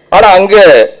 ஆனால் அங்கே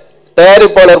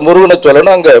தயாரிப்பாளர் முருகனை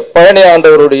சொல்லணும், அங்கே பழனி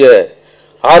ஆண்டவருடைய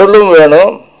அருளும்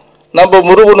வேணும், நம்ம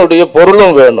முருகனுடைய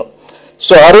பொருளும் வேணும்.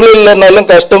 ஸோ அருள் இல்லைனாலும்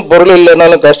கஷ்டம், பொருள்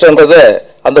இல்லைனாலும் கஷ்டன்றதை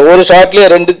அந்த ஒரு ஷாட்லேயே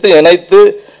ரெண்டுத்தையும் இணைத்து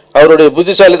அவருடைய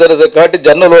புத்திசாலித்தனத்தை காட்டி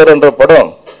ஜன்னல் ஓரம்ன்ற படம்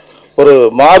ஒரு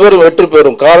மாபெரும் வெற்றி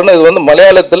பெறும். காரணம் இது வந்து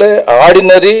மலையாளத்தில்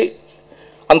ஆர்டினரி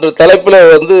அந்த தலைப்பில்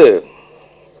வந்து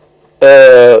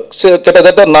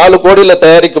கிட்டத்தட்ட 4 கோடியில்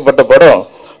தயாரிக்கப்பட்ட படம்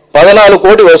 14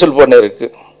 கோடி வசூல் பண்ணியிருக்கு.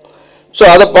 ஸோ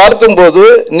அதை பார்க்கும்போது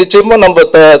நிச்சயமாக நம்ம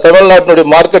தமிழ்நாட்டினுடைய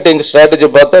மார்க்கெட்டிங் ஸ்ட்ராட்டஜி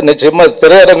பார்த்தா நிச்சயமாக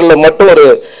திரையரங்கில் மட்டும் ஒரு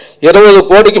 20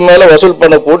 கோடிக்கு மேலே வசூல்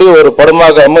பண்ணக்கூடிய ஒரு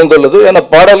படமாக அமைந்துள்ளது. ஏன்னா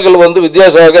பாடல்கள் வந்து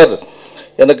வித்யாசாகர்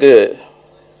எனக்கு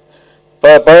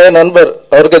பழைய நண்பர்,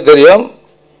 அவருக்கு தெரியும்.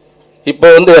 இப்போ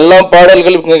வந்து எல்லா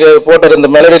பாடல்களும் நீங்கள் போட்ட இந்த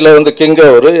மெலடியில் வந்து கிங்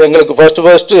அவர். எங்களுக்கு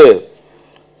ஃபர்ஸ்ட்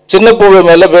சின்ன பூவை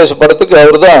மேலே பேச படத்துக்கு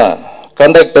அவர் தான்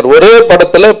கண்டக்டர். ஒரே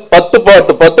படத்தில்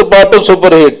 10 பாட்டும்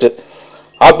சூப்பர் ஹிட்.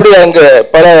 அப்படி அங்கே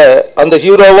பல அந்த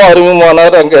ஹீரோவும்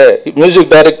அறிமுகமானார், அங்கே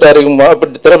மியூசிக் டைரக்டர் அறிமுகமாக,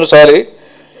 அப்படி திறமைசாலி.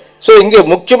 ஸோ இங்கே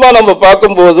முக்கியமாக நம்ம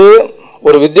பார்க்கும்போது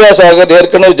ஒரு வித்யாசாகர்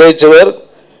ஏற்கனவே ஜெயிச்சவர்,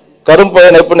 கரும்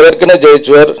பழனியப்பன் ஏற்கனவே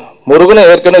ஜெயிச்சவர், முருகனை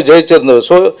ஏற்கனவே ஜெயிச்சிருந்தவர்.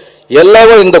 ஸோ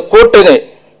எல்லாமே இந்த கூட்டணி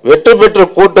வெற்றி பெற்ற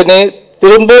கூட்டணி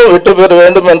திரும்பவும் வெற்றி பெற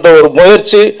வேண்டும் என்ற ஒரு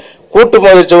முயற்சி, கூட்டு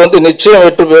முயற்சி வந்து நிச்சயம்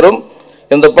வெற்றி பெறும்.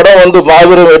 இந்த படம் வந்து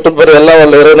மாபெரும் வெற்றி பெற எல்லாம்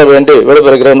வல்ல இறைவனை வேண்டி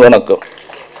விடைபெறுகிறேன். வணக்கம்.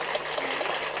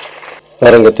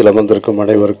 அரங்கத்தில் அமர்ந்திருக்கும்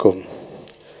அனைவருக்கும்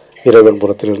இறைவன்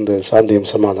புறத்திலிருந்து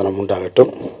சாந்தியும் சமாதானம்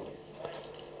உண்டாகட்டும்.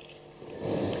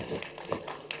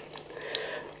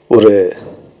 ஒரு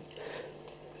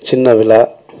சின்ன விழா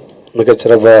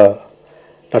மிகச்சிறப்பாக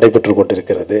நடைபெற்று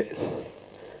கொண்டிருக்கிறது.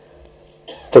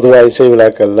 பொதுவாக இசை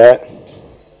விழாக்களில்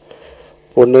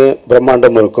ஒன்று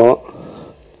பிரம்மாண்டம் இருக்கும்,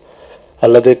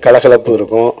 அல்லது கலகலப்பு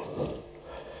இருக்கும்,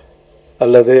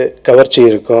 அல்லது கவர்ச்சி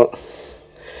இருக்கும்.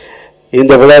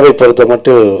 இந்த விழாவை பொறுத்த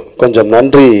மட்டும் கொஞ்சம்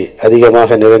நன்றி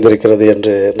அதிகமாக நிறைந்திருக்கிறது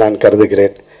என்று நான்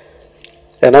கருதுகிறேன்.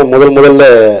 ஏன்னா முதல்ல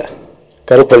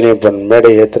கரு பழனியப்பன்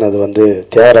மேடை ஏற்றினது வந்து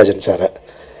தியாகராஜன் சாரை.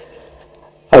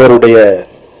 அவருடைய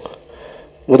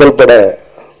முதல் பட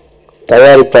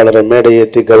தயாரிப்பாளரை மேடை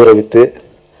ஏற்றி கௌரவித்து,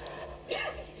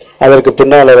 அதற்கு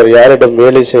பின்னால் அவர் யாரிடம்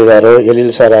வேலை செய்தாரோ,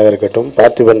 எழில் சாராக இருக்கட்டும்,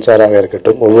 பார்த்திபன் சாராக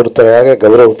இருக்கட்டும், ஒவ்வொருத்தராக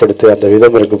கௌரவப்படுத்தி அந்த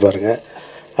விதம் இருக்கு பாருங்க.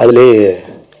 அதிலேயே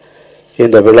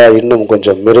இந்த விழா இன்னும்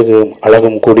கொஞ்சம் மெருகும்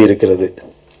அழகும் கூடியிருக்கிறது.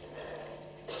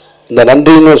 இந்த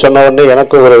நன்றின்னு சொன்ன உடனே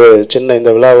எனக்கு ஒரு சின்ன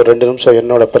இந்த விழா ஒரு 2 நிமிஷம்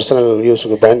என்னோட பர்சனல்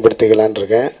யூஸுக்கு பயன்படுத்திக்கலான்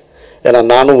இருக்கேன். ஏன்னா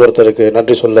நானும் ஒருத்தருக்கு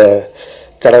நன்றி சொல்ல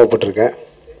கடமைப்பட்டிருக்கேன்.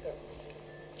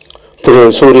 திரு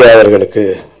சூர்யா அவர்களுக்கு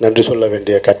நன்றி சொல்ல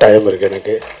வேண்டிய கட்டாயம் இருக்கு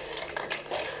எனக்கு.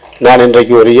 நான்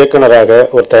இன்றைக்கு ஒரு இயக்குனராக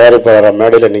ஒரு தயாரிப்பாளராக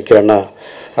மேடையில் நிற்கிறேன்னா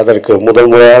அதற்கு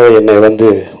முதன்முறையாக என்னை வந்து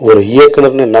ஒரு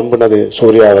இயக்குனர்னு நம்பினது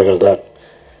சூர்யா அவர்கள் தான்.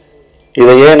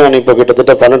 இதையே நான் இப்போ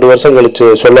கிட்டத்தட்ட 12 வருஷம் கழித்து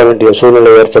சொல்ல வேண்டிய சூழ்நிலை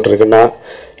ஏற்பட்டிருக்குன்னா,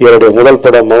 என்னுடைய முதல்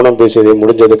படம் மௌனம் பேசியதை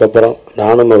முடிஞ்சதுக்கப்புறம்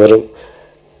நானும் அவரும்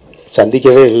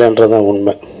சந்திக்கவே இல்லைன்றதான்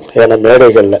உண்மை. ஏன்னா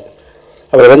மேடைகளில்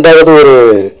அவர் 2வது ஒரு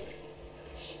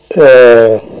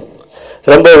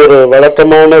ரொம்ப ஒரு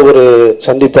வழக்கமான ஒரு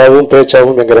சந்திப்பாகவும்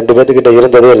பேச்சாகவும் எங்கள் 2 பேர்த்துக்கிட்ட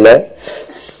இருந்ததே இல்லை.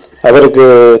 அவருக்கு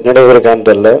நினைவிருக்கான்னு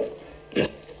தெரியல.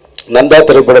 நந்தா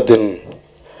திரைப்படம்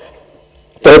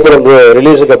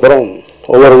ரிலீஸுக்கு அப்புறம்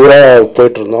ஒவ்வொரு ஊராக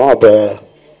போயிட்டு இருந்தோம். அப்போ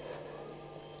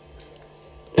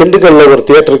திண்டுக்கல்லில் ஒரு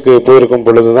தியேட்டருக்கு போயிருக்கும்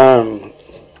பொழுது தான்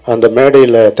அந்த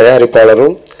மேடையில்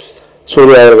தயாரிப்பாளரும்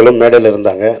சூர்யா அவர்களும் மேடையில்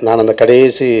இருந்தாங்க. நான் அந்த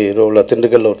கடைசி ரோவில்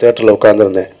திண்டுக்கல்லில் ஒரு தியேட்டரில்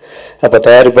உட்காந்துருந்தேன். அப்போ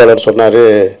தயாரிப்பாளர் சொன்னார்,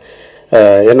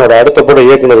 என்னோட அடுத்த படம்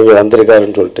இயக்குனர்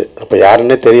வந்திருக்காருன்னு சொல்லிட்டு. அப்போ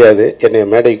யாருன்னே தெரியாது, என்னை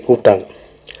மேடைக்கு கூப்பிட்டாங்க.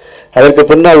 அதற்கு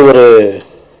பின்னால் ஒரு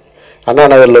அண்ணா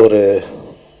நகரில் ஒரு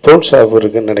ஃப்ரூட் ஷாப்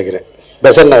இருக்குதுன்னு நினைக்கிறேன்,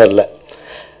 பெசன் நகரில்.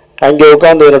 அங்கே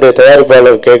உட்காந்து என்னுடைய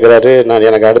தயாரிப்பாளர் கேட்குறாரு, நான்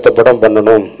எனக்கு அடுத்த படம்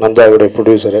பண்ணணும், நந்தாவுடைய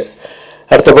ப்ரொடியூசரு,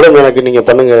 அடுத்த படம் எனக்கு நீங்கள்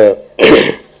பண்ணுங்கள்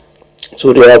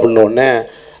சூர்யா அப்படின்னு உடனே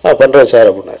பண்ணுறேன் சார்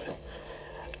அப்படின்னாரு.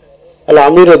 அல்ல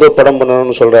அமீர் ஏதோ படம்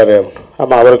பண்ணணும்னு சொல்கிறாரு.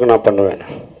 ஆமாம், அவருக்கு நான் பண்ணுவேன்.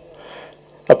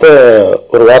 அப்போ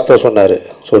ஒரு வார்த்தை சொன்னார்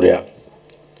சூர்யா,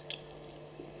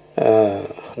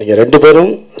 நீங்கள் 2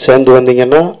 பேரும் சேர்ந்து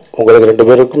வந்தீங்கன்னா உங்களுக்கு 2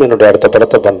 பேருக்கும் என்னுடைய அடுத்த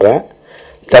படத்தை பண்ணுறேன்,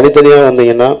 தனித்தனியாக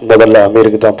வந்தீங்கன்னா முதல்ல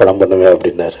அமீருக்கு தான் படம் பண்ணுவேன்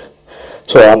அப்படின்னாரு.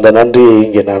 ஸோ அந்த நன்றி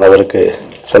இங்கே நான் அவருக்கு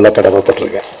சொல்ல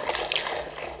கடமைப்பட்டிருக்கேன்.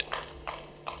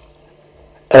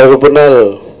 அதுக்கு பின்னால்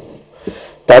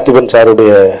பார்த்திபன்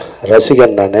சாருடைய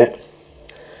ரசிகன் நான்.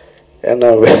 ஏன்னா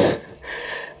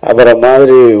அவரை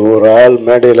மாதிரி ஒரு ஆள்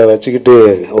மேடையில் வச்சுக்கிட்டு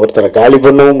ஒருத்தரை காலி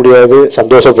பண்ணவும் முடியாது,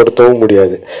 சந்தோஷப்படுத்தவும்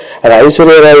முடியாது. அது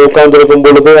ஐஸ்வர்யா ராய் உட்கார்ந்துருக்கும்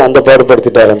பொழுது அந்த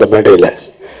பாடுபடுத்திட்டார் அந்த மேடையில்.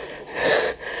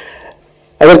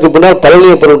 அதற்கு பின்னால்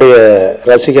பழனியப்பனுடைய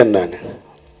ரசிகன் நான்.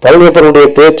 பழனியப்பனுடைய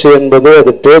பேச்சு என்பது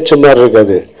அது பேச்சு மாதிரி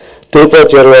இருக்காது,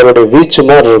 திருப்பாச்சியாருடைய வீச்சு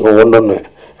மாதிரி இருக்கும் ஒன்னொன்று.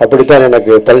 அப்படித்தான்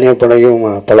எனக்கு பழனியப்பனையும்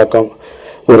பழக்கம்,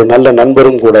 ஒரு நல்ல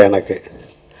நண்பரும் கூட எனக்கு.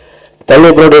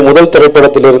 பழனியப்பனுடைய முதல்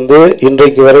திரைப்படத்திலிருந்து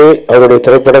இன்றைக்கு வரை அவருடைய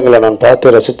திரைப்படங்களை நான்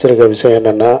பார்த்து ரசித்திருக்க விஷயம்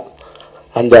என்னென்னா,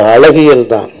 அந்த அழகியல்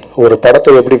தான். ஒரு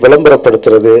படத்தை எப்படி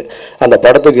விளம்பரப்படுத்துறது, அந்த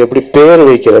படத்துக்கு எப்படி பேர்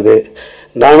வைக்கிறது.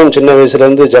 நானும் சின்ன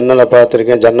வயசுலேருந்து ஜன்னலை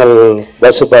பார்த்துருக்கேன், ஜன்னல்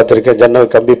பஸ்ஸு பார்த்துருக்கேன்,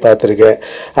 ஜன்னல் கம்பி பார்த்துருக்கேன்.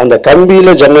 அந்த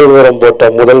கம்பியில் ஜன்னல் ஓரம்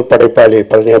போட்ட முதல் படைப்பாளி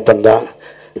பழனியப்பன் தான்.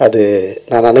 அது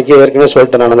நான் அன்றைக்கி ஏற்கனவே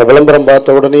சொல்லிட்டேன், நான் அந்த விளம்பரம்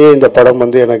பார்த்த உடனே இந்த படம்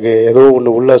வந்து எனக்கு ஏதோ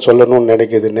ஒன்று உள்ளே சொல்லணும்னு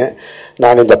நினைக்குதுன்னு.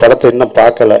 நான் இந்த படத்தை இன்னும்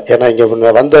பார்க்கல. ஏன்னா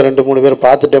இங்கே வந்த 2-3 பேர்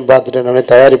பார்த்துட்டேன் நானே.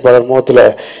 தயாரிப்பாளர் முகத்தில்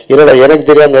இல்லைடா எனக்கு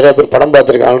தெரியாமல் நிறையா பேர் படம்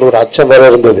பார்த்துருக்காங்க, ஒரு அச்சம்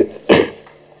வேறு இருந்தது.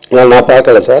 நான்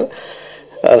பார்க்கல சார்.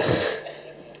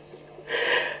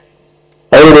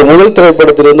 அவருடைய முதல்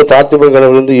திரைப்படத்திலிருந்து பார்த்திபன்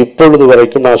கனவுலேருந்து இப்பொழுது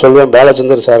வரைக்கும் நான் சொல்வேன்,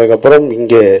 பாலச்சந்தர் சாருக்கு அப்புறம்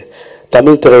இங்கே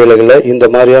தமிழ் திரையுலகில் இந்த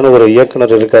மாதிரியான ஒரு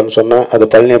இயக்குனர் இருக்காருன்னு சொன்னால் அது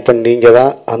பழனியப்பன். நீங்கள்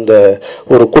தான் அந்த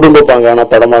ஒரு குடும்ப பாங்கான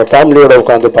படமாக ஃபேமிலியோட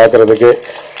உட்காந்து பார்க்குறதுக்கு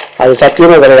அது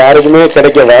சத்தியமாக வேறு யாருக்குமே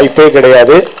கிடைக்க வாய்ப்பே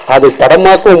கிடையாது. அது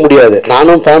படமாக்கவும் முடியாது.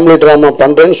 நானும் ஃபேமிலி ட்ராமா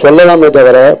பண்ணுறேன்னு சொல்லலாமே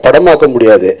தவிர படமாக்க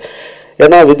முடியாது.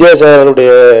 ஏன்னா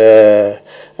வித்யாசாகருடைய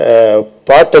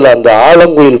பாட்டில் அந்த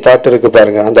ஆலங்குயில் பாட்டு இருக்கு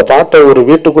பாருங்க, அந்த பாட்டை ஒரு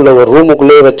வீட்டுக்குள்ளே ஒரு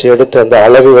ரூமுக்குள்ளேயே வச்சு எடுத்து அந்த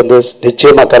அழகு வந்து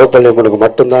நிச்சயமாக கருப்பள்ளியம்மனுக்கு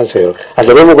மட்டும்தான் செய்யும். அந்த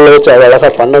ரூமுக்குள்ளே வச்சு அதை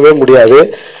அழகாக பண்ணவே முடியாது.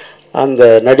 அந்த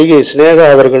நடிகை சினேகா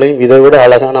அவர்களையும் இதை விட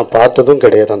அழகாக நான் பார்த்ததும்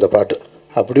கிடையாது அந்த பாட்டு.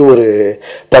 அப்படி ஒரு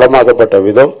படமாக்கப்பட்ட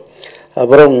விதம்.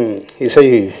 அப்புறம் இசை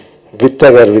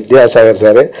வித்தகர் வித்யாசாகர்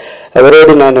சார்,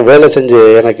 அவரோடு நான் வேலை செஞ்சு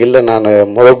எனக்கு இல்லை, நான்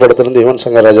முதல் படத்துலேருந்து யுவன்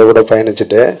சங்கர் ராஜா கூட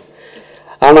பயணிச்சுட்டேன்.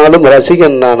 ஆனாலும்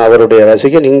ரசிகன், நான் அவருடைய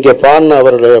ரசிகன். இங்கே பாடின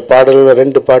அவருடைய பாடல்கள்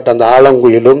 2 பாட்டு, அந்த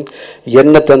ஆலங்குயிலும்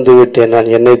என்னை தந்து விட்டேன் நான்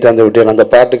என்னை தந்து விட்டேன், அந்த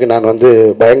பாட்டுக்கு நான் வந்து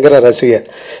பயங்கர ரசிகன்.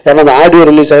 ஏன்னா அந்த ஆடியோ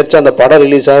ரிலீஸ் ஆகிடுச்சு, அந்த படம்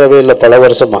ரிலீஸ் ஆகவே இல்லை பல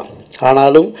வருஷமாக.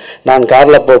 ஆனாலும் நான்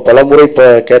காரில் பல முறை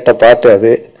கேட்ட பாட்டு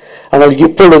அது. ஆனால்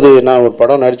இப்பொழுது நான் ஒரு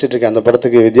படம் நடிச்சிட்ருக்கேன், அந்த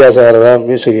படத்துக்கு வித்யாசாகர் தான்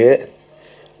மியூசிக்கு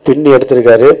பின்னி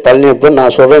எடுத்திருக்காரு. பழனியப்பன்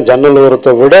நான் சொல்கிறேன், ஜன்னல்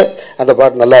ஓரத்தை விட அந்த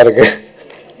பாட்டு நல்லா இருக்கு.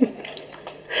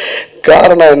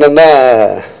 காரணம் என்னென்னா,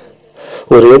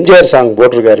 ஒரு எம்ஜிஆர் சாங்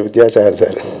போட்டிருக்காரு வித்யாசாகர்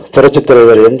சார், புரட்சித்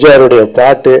தலைவர் எம்ஜிஆருடைய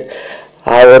பாட்டு.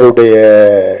 அவருடைய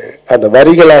அந்த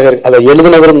வரிகளாக இருக்கு, அதை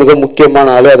எழுதினவரும் மிக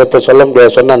முக்கியமான ஆள். அதை இப்போ சொல்ல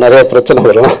முடியாது, சொன்னால் நிறைய பிரச்சனை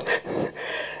வரும்.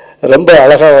 ரொம்ப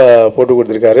அழகாக போட்டு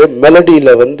கொடுத்துருக்காரு.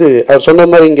 மெலடியில் வந்து அவர் சொன்ன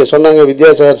மாதிரி இங்கே சொன்னாங்க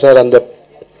வித்யாசாகர் சார் அந்த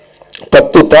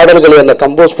 10 பாடல்களை அந்த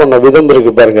கம்போஸ் பண்ண விதம்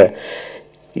இருக்கு பாருங்க.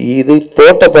 இது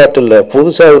போட்ட பாட்டு இல்லை,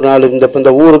 புதுசாக ஒரு நாள்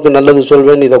இந்த ஊருக்கு நல்லது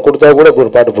சொல்வேன்னு இதை கொடுத்தா கூட ஒரு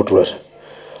பாட்டு போட்டுருவார்.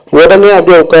 உடனே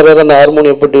அப்படியே உட்கார்றாரு, அந்த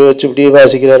ஹார்மோனியம் போட்டு வச்சு இப்படி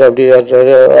வாசிக்கிறாரு,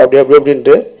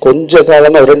 அப்படின்ட்டு கொஞ்ச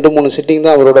காலமாக 2-3 சிட்டிங்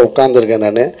தான் அவரோட உட்கார்ந்துருக்கேன்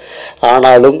நான்.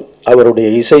 ஆனாலும் அவருடைய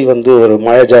இசை வந்து ஒரு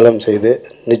மாயஜாலம் செய்து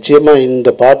நிச்சயமாக இந்த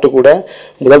பாட்டு கூட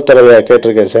முதல் தடவையாக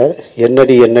கேட்டிருக்கேன் சார்.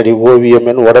 என்னடி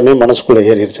ஓவியம்னு உடனே மனசுக்குள்ளே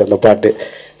ஏறிடுச்சு அந்த பாட்டு.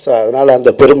 ஸோ அதனால் அந்த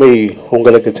பெருமை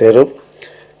உங்களுக்கு சேரும்.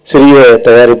 சிறிய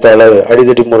தயாரிப்பாளர்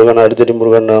அடித்தடி முருகன்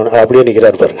அப்படியே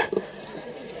நிற்கிறார் பாருங்க.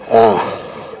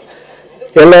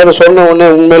 எல்லாரும் சொன்ன உடனே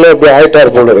உண்மையிலே அப்படி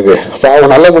ஆயிட்டார் போல இருக்கு.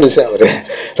 அவன் நல்ல மனுஷன், அவரு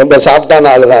ரொம்ப சாப்பிட்டான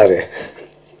ஆளு தான் அவரு.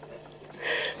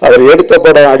 அவர் எடுத்த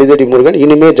படம் அடித்தடி முருகன்.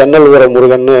 இனிமே ஜன்னல் ஓரம்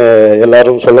முருகன்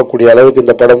எல்லாரும் சொல்லக்கூடிய அளவுக்கு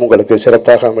இந்த படம் உங்களுக்கு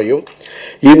சிறப்பாக அமையும்.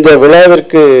 இந்த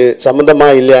விழாவிற்கு சம்பந்தமா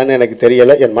இல்லையான்னு எனக்கு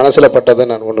தெரியலை, என் மனசுல பட்டதை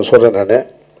நான் ஒன்று சொல்றேன். நான்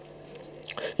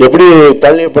எப்படி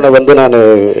பழனியப்பனை வந்து நான்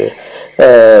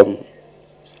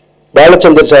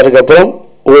பாலச்சந்தர் சாருக்கு அப்புறம்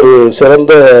ஒரு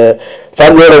சிறந்த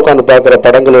ஃபேமிலியோட உட்காந்து பார்க்குற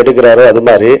படங்கள் எடுக்கிறாரோ அது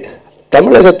மாதிரி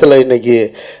தமிழகத்தில் இன்னைக்கு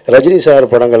ரஜினி சார்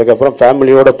படங்களுக்கு அப்புறம்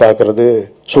ஃபேமிலியோடு பார்க்குறது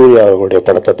சூர்யா அவர்களுடைய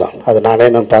படத்தை தான். அது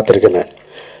நான் பார்த்துருக்கேன்.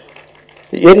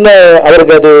 என்ன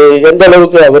அவருக்கு அது எந்த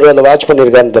அளவுக்கு அவர் அதை வாட்ச்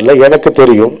பண்ணியிருக்காருன்னு தெரியல. எனக்கு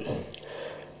தெரியும்,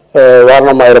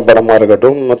 வாரணமாயிரம் படமாக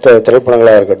இருக்கட்டும், மற்ற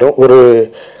திரைப்படங்களாக இருக்கட்டும், ஒரு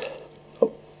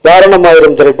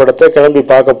வாரணமாயிரம் திரைப்படத்தை கிளம்பி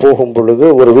பார்க்க போகும் பொழுது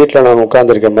ஒரு வீட்டில் நான்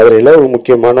உட்கார்ந்துருக்கேன் மதுரையில். ஒரு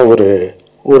முக்கியமான ஒரு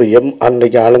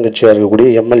அன்றைக்கு ஆளுங்கட்சியாக இருக்கக்கூடிய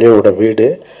எம்எல்ஏவோட வீடு.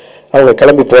 அவங்க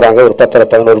கிளம்பி போகிறாங்க, ஒரு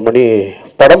 10-11 மணி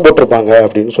படம் போட்டிருப்பாங்க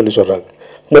அப்படின்னு சொல்கிறாங்க.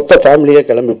 மொத்த ஃபேமிலியே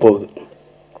கிளம்பி போகுது.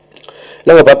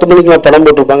 இல்லைங்க 10 மணிக்கெலாம் படம்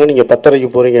போட்டிருப்பாங்க, நீங்கள் 10:30க்கு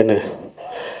போகிறீங்கன்னு.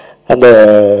 அந்த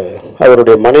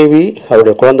அவருடைய மனைவி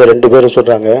அவருடைய குழந்தை 2 பேரும்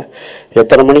சொல்கிறாங்க,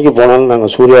 எத்தனை மணிக்கு போனாலும்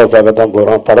நாங்கள் சூர்யாவை பார்க்கத்தான்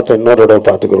போகிறோம், படத்தை இன்னொரு தடவை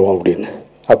பார்த்துக்குறோம் அப்படின்னு.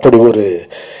 அப்படி ஒரு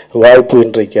வாய்ப்பு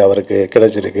இன்றைக்கு அவருக்கு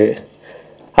கிடைச்சிருக்கு.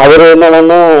 அவர்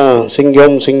என்னன்னா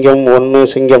சிங்கம் 1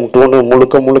 சிங்கம்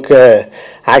 2 முழுக்க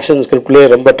ஆக்ஷன்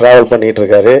ஸ்கிரிப்ட்லேயே ரொம்ப ட்ராவல் பண்ணிகிட்டு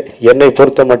இருக்காரு. என்னை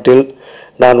பொறுத்த மட்டில்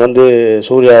நான் வந்து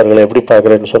சூர்யா அவர்களை எப்படி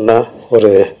பார்க்குறேன்னு சொன்னால், ஒரு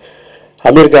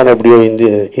அமீர் கான் எப்படியோ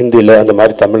ஹிந்தியில் அந்த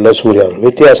மாதிரி தமிழில் சூர்யா அவர்கள்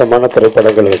வித்தியாசமான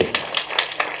திரைப்படங்கள் அடி.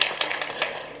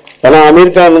 ஏன்னா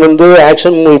அமீர் கான் வந்து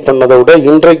ஆக்ஷன் மூவி பண்ணதை விட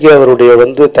இன்றைக்கு அவருடைய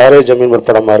வந்து தாரே ஜமீன் ஒரு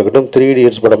படமாக இருக்கட்டும், 3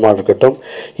 Idiots படமாக இருக்கட்டும்,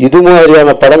 இது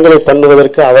மாதிரியான படங்களை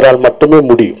பண்ணுவதற்கு அவரால் மட்டுமே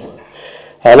முடியும்.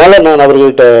 அதனால் நான்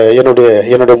அவர்கள்ட்ட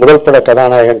என்னுடைய முதல் பட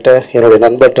கதாநாயகன்ட்ட என்னுடைய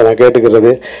நண்பர்கிட்ட நான்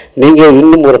கேட்டுக்கிறது, நீங்கள்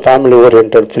இன்னும் ஒரு ஃபேமிலி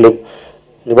ஓரியன்ட் ஃபிலிம்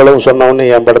இவ்வளவு சொன்னவொன்னே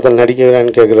என் படத்தில்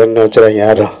நடிக்கிறேன்னு கேட்குறேன்னு வச்சுறாங்க.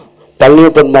 யாரும்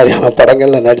பழனியப்பன் மாதிரியான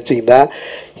படங்களில் நடிச்சிங்கன்னா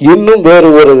இன்னும் வேறு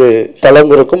ஒரு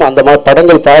தளம் இருக்கும். அந்த மாதிரி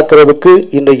படங்கள் பார்க்கறதுக்கு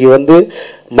இன்றைக்கு வந்து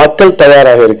மக்கள்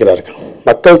தயாராக இருக்கிறார்கள்.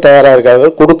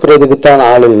 கொடுக்கறதுக்கு தான்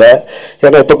ஆள் இல்லை.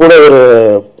 ஏன்னா இப்போ கூட ஒரு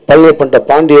பழனியப்பன்ட்ட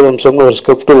பாண்டிய வம்சம்னு ஒரு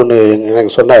ஸ்கிரிப்ட் ஒன்று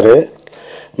எனக்கு சொன்னார்.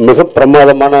 மிக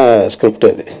பிரமாதமான ஸ்கிரிப்ட்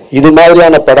அது. இது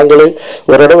மாதிரியான படங்களை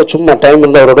ஒரு தடவை சும்மா டைம்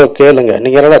இருந்தால் ஒரு தடவை கேளுங்க.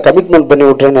 நீங்கள் என்னடா கமிட்மெண்ட் பண்ணி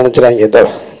விட்றேன்னு நினச்சிடாங்க.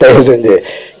 தயவு செஞ்சு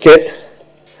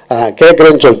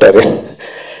கேட்குறேன்னு சொல்லிட்டாரு.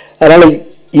 அதனால்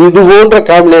இது போன்ற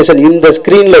காம்பினேஷன் இந்த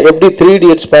ஸ்க்ரீனில் எப்படி 3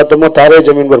 Idiots பார்த்தோமோ, தாரே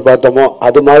ஜமீன் பர் பார்த்தோமோ,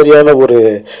 அது மாதிரியான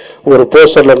ஒரு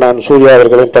போஸ்டரில் நான் சூர்யா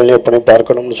அவர்களையும் பழனியப்பனையும்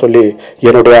பார்க்கணும்னு சொல்லி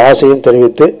என்னுடைய ஆசையும்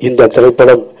தெரிவித்து இந்த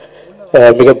திரைப்படம்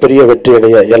மிகப்பெரிய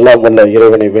வெற்றியடைய எல்லாம் வல்ல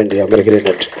இறைவனை வேண்டி அமர்கிறேன்.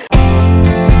 நன்றி.